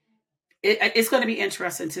 It's going to be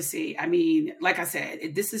interesting to see. I mean, like I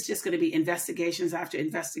said, this is just going to be investigations after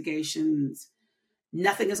investigations.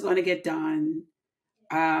 Nothing is going to get done.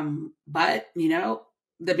 But,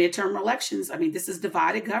 the midterm elections, I mean, this is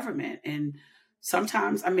divided government. And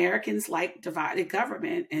sometimes Americans like divided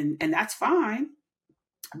government, and that's fine.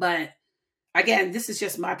 But again, this is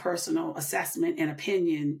just my personal assessment and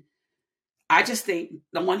opinion. I just think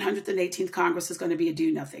the 118th Congress is going to be a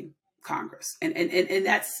do-nothing Congress. And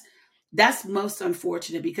that's most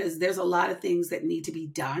unfortunate because there's a lot of things that need to be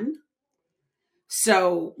done.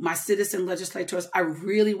 So my citizen legislators, I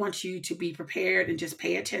really want you to be prepared and just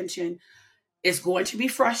pay attention. It's going to be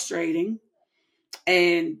frustrating.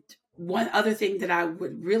 And one other thing that I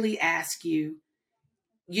would really ask you,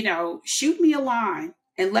 shoot me a line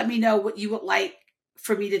and let me know what you would like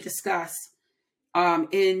for me to discuss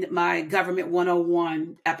in my Government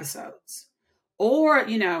 101 episodes. Or,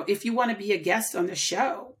 if you want to be a guest on the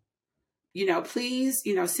show, please,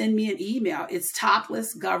 send me an email. It's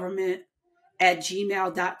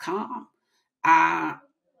toplessgovernment@gmail.com. I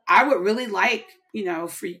would really like,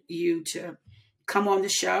 for you to come on the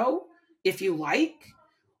show if you like,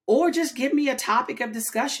 or just give me a topic of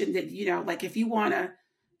discussion that, like if you want to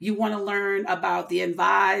learn about the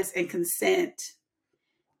advise and consent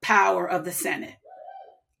power of the Senate,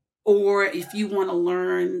 or if you want to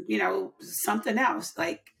learn, something else,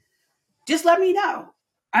 like just let me know.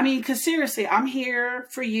 I mean, because seriously, I'm here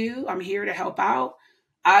for you. I'm here to help out.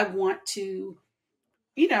 I want to,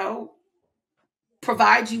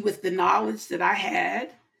 provide you with the knowledge that I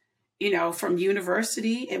had, from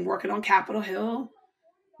university and working on Capitol Hill,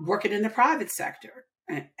 working in the private sector.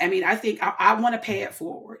 I mean, I think I want to pay it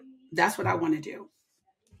forward. That's what I want to do.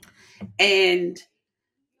 And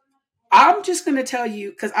I'm just going to tell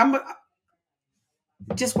you, because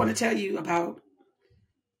just want to tell you about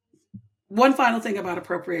one final thing about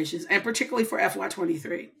appropriations, and particularly for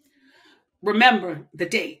FY23. Remember the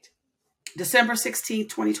date, December 16th,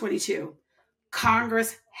 2022.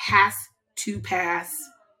 Congress has to pass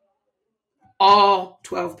all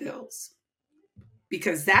 12 bills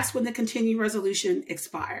because that's when the continuing resolution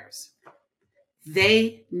expires.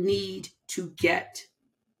 They need to get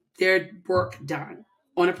their work done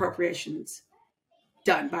on appropriations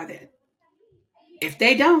done by then. If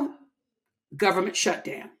they don't, government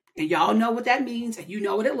shutdown. And y'all know what that means, and you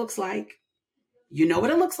know what it looks like.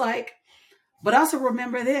 But also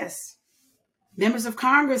remember this. Members of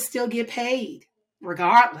Congress still get paid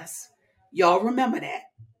regardless. Y'all remember that.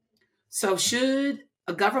 So should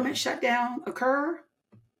a government shutdown occur,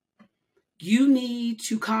 you need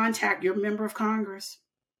to contact your member of Congress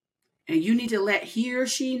and you need to let he or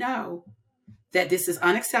she know that this is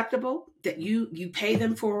unacceptable, that you pay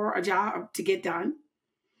them for a job to get done.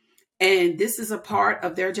 And this is a part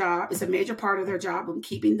of their job. It's a major part of their job of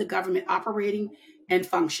keeping the government operating and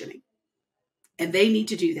functioning. And they need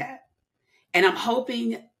to do that. And I'm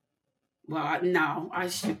hoping, I'm going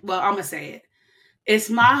to say it. It's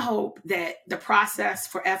my hope that the process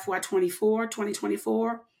for FY24,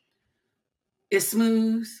 2024 is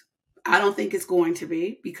smooth. I don't think it's going to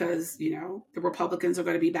be because, the Republicans are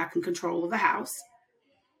going to be back in control of the House.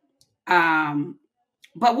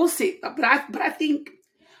 But we'll see. But I think,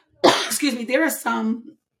 excuse me, there are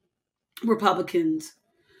some Republicans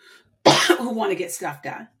who want to get stuff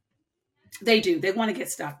done. They do. They want to get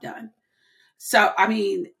stuff done. So, I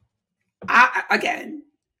mean, again,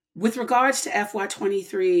 with regards to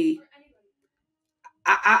FY23,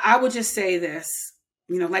 I would just say this,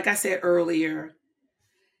 like I said earlier,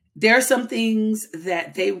 there are some things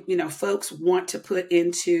that they, folks want to put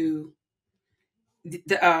into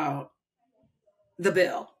the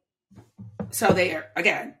bill. So they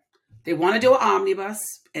want to do an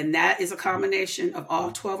omnibus, and that is a combination of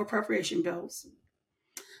all 12 appropriation bills.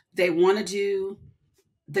 They want to do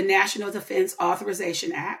the National Defense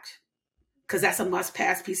Authorization Act, because that's a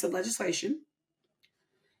must-pass piece of legislation.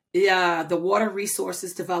 The Water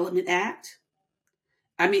Resources Development Act.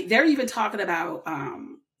 I mean, they're even talking about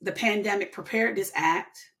the Pandemic Preparedness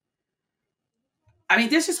Act. I mean,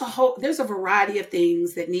 there's a variety of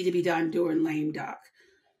things that need to be done during lame duck.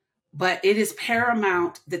 But it is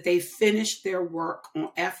paramount that they finish their work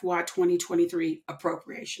on FY 2023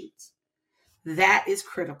 appropriations. That is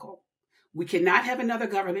critical. We cannot have another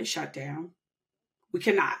government shutdown. We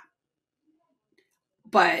cannot.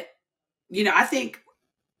 But, I think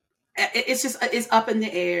it's up in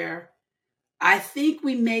the air. I think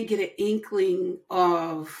we may get an inkling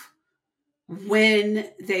of when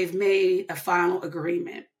they've made a final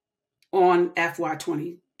agreement on FY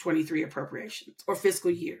 2023 appropriations or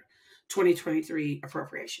fiscal year 2023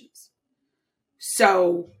 appropriations.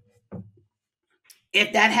 So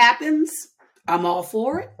if that happens, I'm all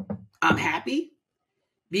for it. I'm happy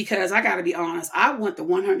because I got to be honest. I want the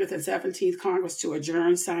 117th Congress to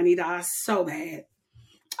adjourn sine die so bad.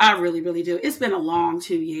 I really, really do. It's been a long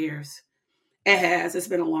 2 years. It has. It's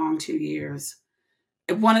been a long 2 years.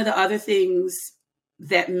 And one of the other things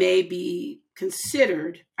that may be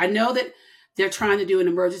considered, I know that they're trying to do an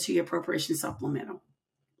emergency appropriation supplemental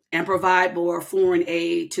and provide more foreign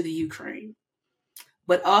aid to the Ukraine.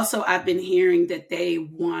 But also I've been hearing that they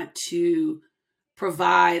want to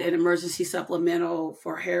provide an emergency supplemental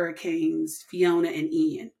for hurricanes Fiona and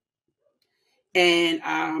Ian. And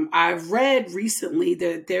I've read recently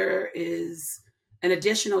that there is an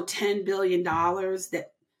additional $10 billion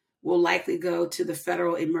that will likely go to the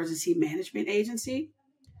Federal Emergency Management Agency.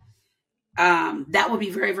 That will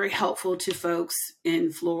be very, very helpful to folks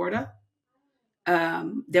in Florida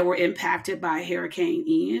that were impacted by Hurricane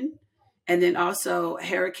Ian, and then also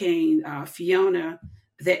Hurricane Fiona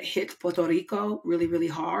that hit Puerto Rico really, really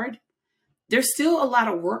hard. There's still a lot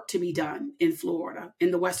of work to be done in Florida,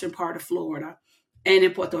 in the western part of Florida, and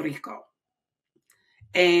in Puerto Rico.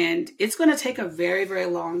 And it's going to take a very, very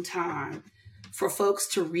long time for folks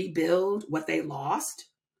to rebuild what they lost.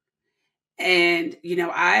 And,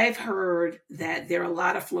 I've heard that there are a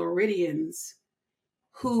lot of Floridians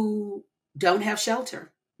who don't have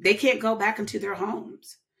shelter. They can't go back into their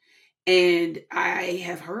homes. And I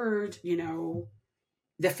have heard,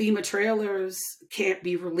 the FEMA trailers can't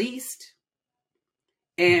be released.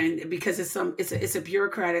 And because it's a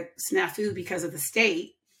bureaucratic snafu because of the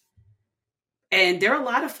state. And there are a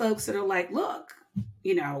lot of folks that are like, look,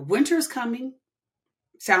 winter's coming.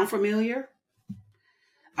 Sound familiar?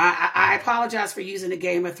 I apologize for using the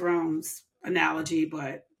Game of Thrones analogy,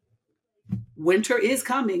 but winter is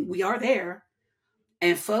coming. We are there.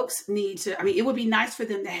 And folks need to, it would be nice for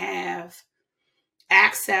them to have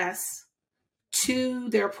access to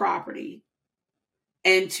their property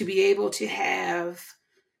and to be able to have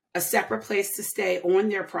a separate place to stay on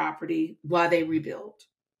their property while they rebuild.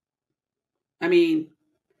 I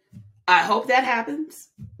hope that happens.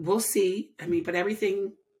 We'll see. But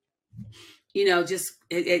everything, just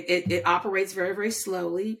it operates very, very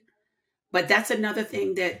slowly. But that's another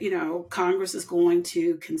thing that, Congress is going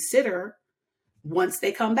to consider once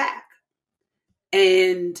they come back.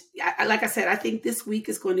 And like I said, I think this week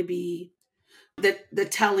is going to be the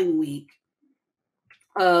telling week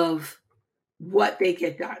of what they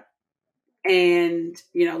get done. And,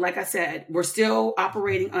 like I said, we're still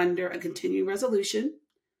operating under a continuing resolution.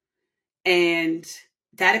 And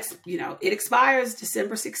that, it expires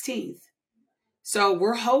December 16th. So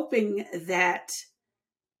we're hoping that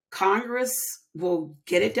Congress will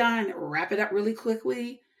get it done, wrap it up really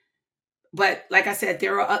quickly. But like I said,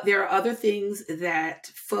 there are other things that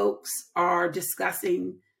folks are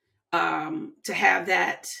discussing to have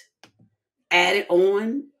that added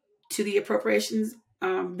on to the appropriations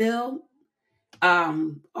bill.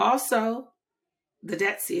 Also, the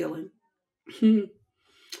debt ceiling.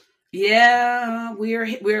 Yeah,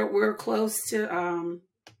 we're close to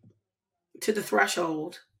the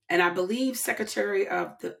threshold, and I believe Secretary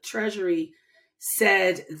of the Treasury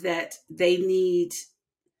said that they need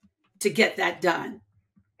to get that done.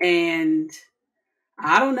 And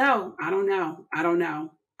I don't know.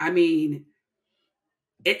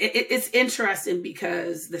 It's interesting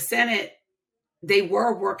because the Senate, they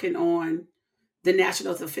were working on the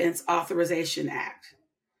National Defense Authorization Act.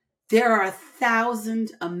 There are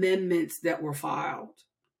 1,000 amendments that were filed.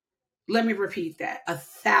 Let me repeat that.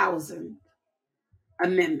 1,000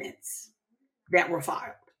 amendments that were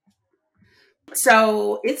filed.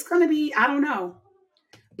 So it's going to be, I don't know.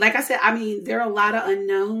 Like I said, there are a lot of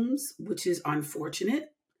unknowns, which is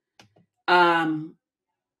unfortunate. But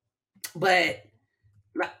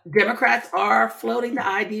Democrats are floating the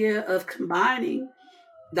idea of combining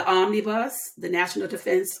the omnibus, the National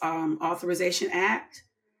Defense Authorization Act.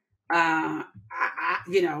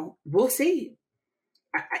 We'll see.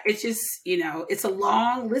 It's just, it's a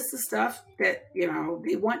long list of stuff that,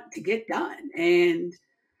 they want to get done. And,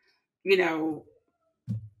 you know,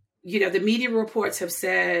 the media reports have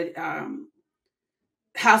said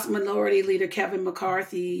House Minority Leader Kevin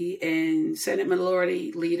McCarthy and Senate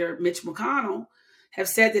Minority Leader Mitch McConnell have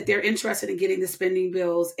said that they're interested in getting the spending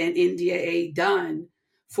bills and NDAA done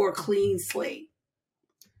for a clean slate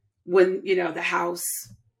when, the House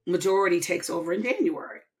majority takes over in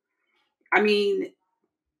January. I mean,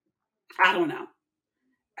 I don't know.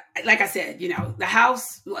 Like I said,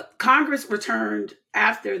 Congress returned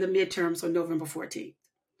after the midterms on November 14th.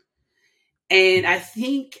 And I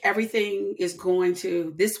think everything is going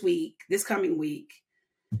to, this coming week,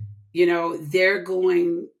 they're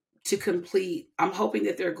going to complete, I'm hoping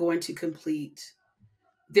that they're going to complete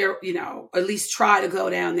their, at least try to go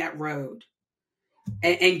down that road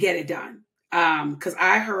and get it done. Because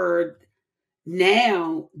I heard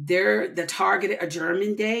now the targeted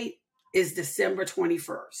adjournment date is December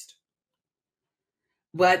 21st.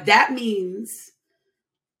 But that means,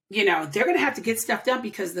 they're going to have to get stuff done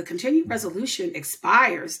because the continued resolution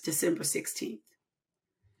expires December 16th.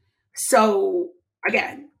 So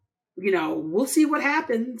again, we'll see what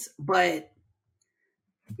happens, but,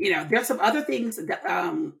 there's some other things that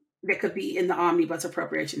could be in the omnibus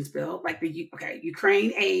appropriations bill, like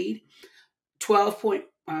Ukraine aid,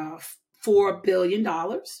 $12.4 billion,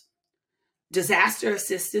 disaster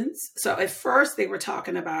assistance. So at first they were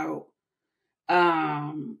talking about,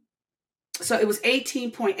 so it was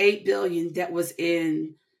 $18.8 billion that was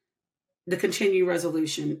in the continuing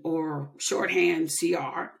resolution, or shorthand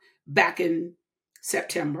CR, back in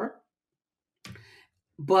September.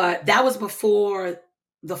 But that was before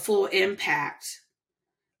the full impact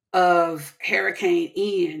of Hurricane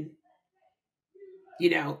Ian.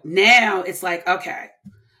 Now it's like, okay.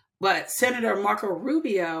 But Senator Marco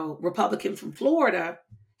Rubio, Republican from Florida,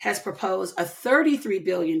 has proposed a $33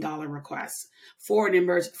 billion request for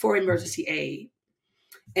emergency aid.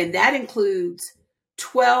 And that includes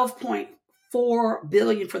 $12.4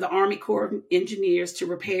 billion for the Army Corps of Engineers to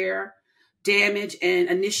repair damage and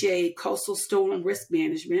initiate coastal storm risk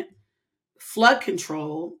management, flood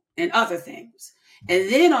control, and other things.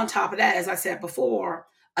 And then on top of that, as I said before,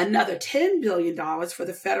 another $10 billion for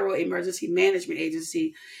the Federal Emergency Management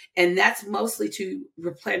Agency. And that's mostly to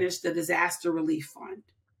replenish the disaster relief fund.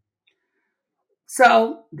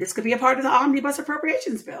 So this could be a part of the omnibus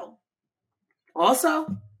appropriations bill.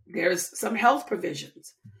 Also, there's some health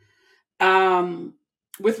provisions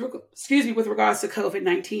with regards to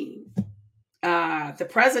COVID-19. The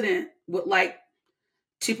president would like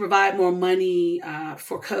to provide more money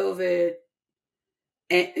for COVID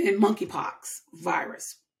and monkeypox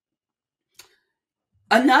virus.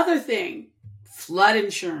 Another thing, flood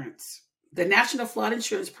insurance. The National Flood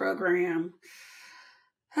Insurance Program,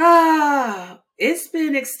 it's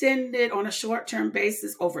been extended on a short-term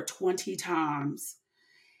basis over 20 times.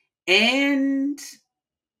 And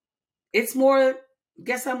it's more,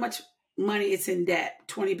 guess how much money it's in debt?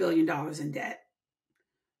 $20 billion in debt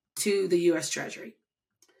to the U.S. Treasury.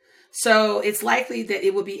 So it's likely that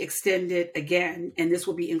it will be extended again, and this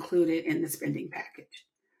will be included in the spending package.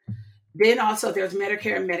 Then also there's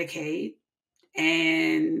Medicare and Medicaid,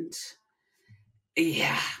 and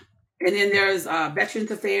and then there's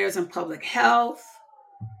Veterans Affairs and Public Health.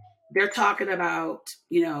 They're talking about,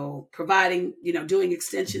 providing, doing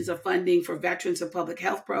extensions of funding for veterans and public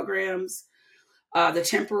health programs, the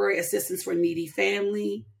Temporary Assistance for Needy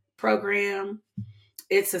Family program.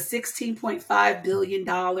 It's a $16.5 billion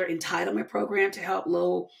entitlement program to help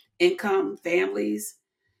low-income families.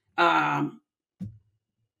 Again,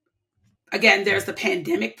 there's the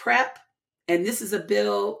pandemic prep, and this is a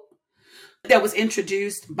bill that was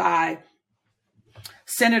introduced by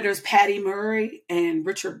Senators Patty Murray and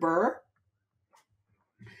Richard Burr.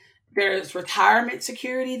 There's retirement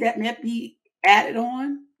security that may be added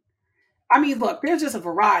on. I mean, look, there's just a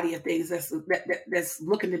variety of things that's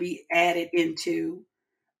looking to be added into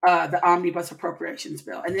the omnibus appropriations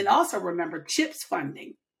bill. And then also remember CHIPS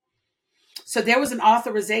funding. So there was an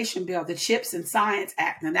authorization bill, the CHIPS and Science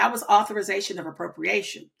Act, and that was authorization of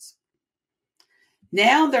appropriations.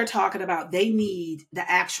 Now they're talking about they need the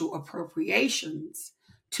actual appropriations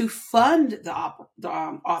to fund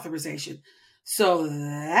the authorization. So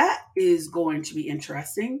that is going to be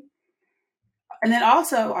interesting. And then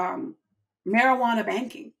also marijuana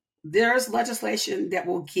banking. There's legislation that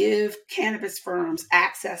will give cannabis firms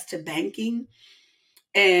access to banking,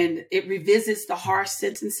 and it revisits the harsh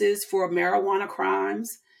sentences for marijuana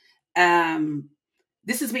crimes. Then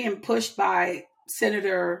This is being pushed by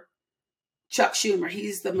Senator Chuck Schumer.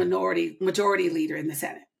 He's the majority leader in the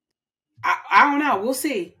Senate. I don't know. We'll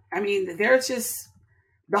see. I mean, there's just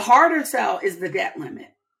the harder sell is the debt limit.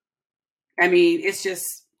 I mean, it's just,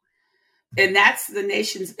 and that's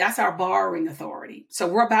that's our borrowing authority. So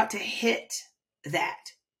we're about to hit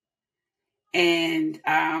that. And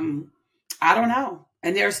I don't know.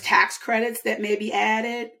 And there's tax credits that may be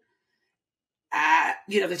added.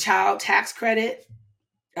 The child tax credit,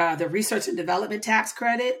 the research and development tax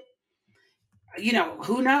credit.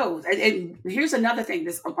 Who knows? And here's another thing,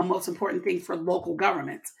 this a most important thing for local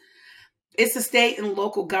governments. It's the state and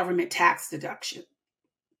local government tax deduction.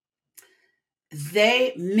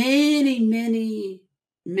 Many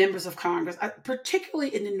members of Congress,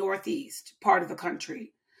 particularly in the Northeast part of the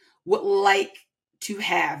country, would like to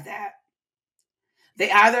have that.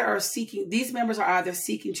 These members are either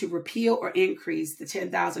seeking to repeal or increase the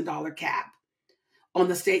 $10,000 cap on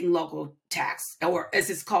the state and local tax, or as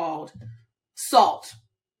it's called, SALT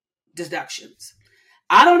deductions.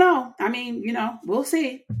 I don't know. I mean, we'll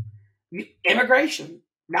see. Immigration,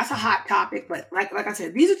 that's a hot topic, but like I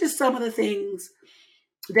said, these are just some of the things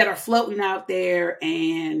that are floating out there,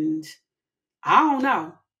 and I don't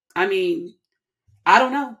know. I mean, I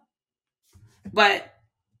don't know. But,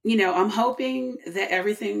 I'm hoping that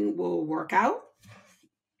everything will work out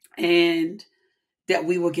and that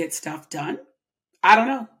we will get stuff done. I don't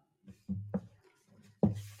know.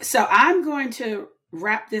 So I'm going to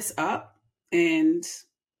wrap this up, and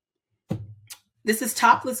this is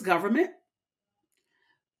Topless Government,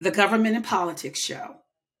 the Government and Politics show.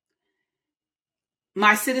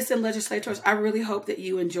 My citizen legislators, I really hope that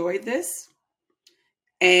you enjoyed this.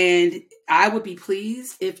 And I would be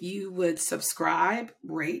pleased if you would subscribe,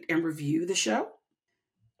 rate, and review the show.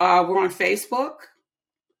 We're on Facebook,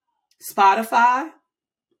 Spotify,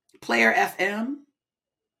 Player FM,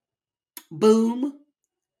 Boom.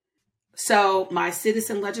 So my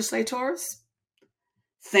citizen legislators,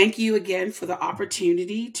 thank you again for the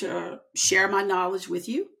opportunity to share my knowledge with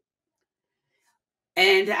you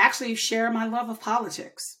and to actually share my love of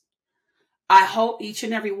politics. I hope each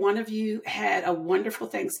and every one of you had a wonderful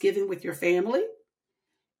Thanksgiving with your family.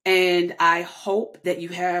 And I hope that you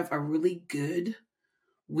have a really good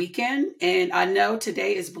weekend. And I know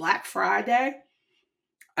today is Black Friday.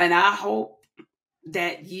 And I hope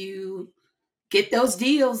that you get those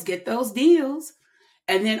deals.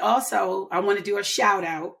 And then also, I want to do a shout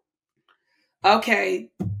out.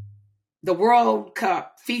 Okay, the World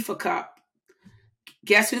Cup, FIFA Cup.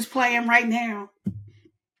 Guess who's playing right now?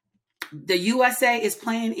 The USA is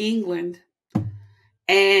playing England.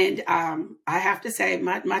 And I have to say,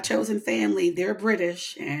 my chosen family, they're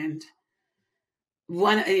British. And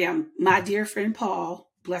my dear friend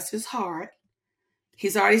Paul, bless his heart,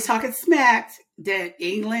 he's already talking smack that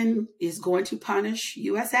England is going to punish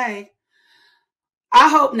USA. I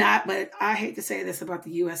hope not, but I hate to say this about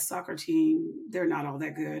the U.S. soccer team. They're not all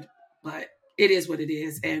that good, but it is what it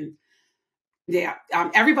is. And yeah,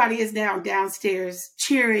 everybody is now downstairs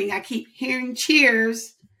cheering. I keep hearing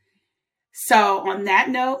cheers. So on that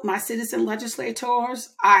note, my citizen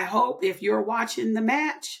legislators, I hope if you're watching the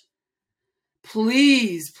match,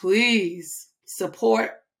 please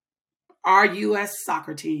support our U.S.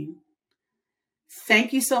 soccer team.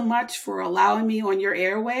 Thank you so much for allowing me on your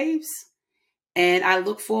airwaves. And I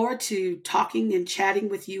look forward to talking and chatting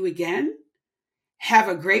with you again. Have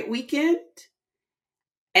a great weekend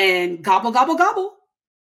and gobble, gobble, gobble.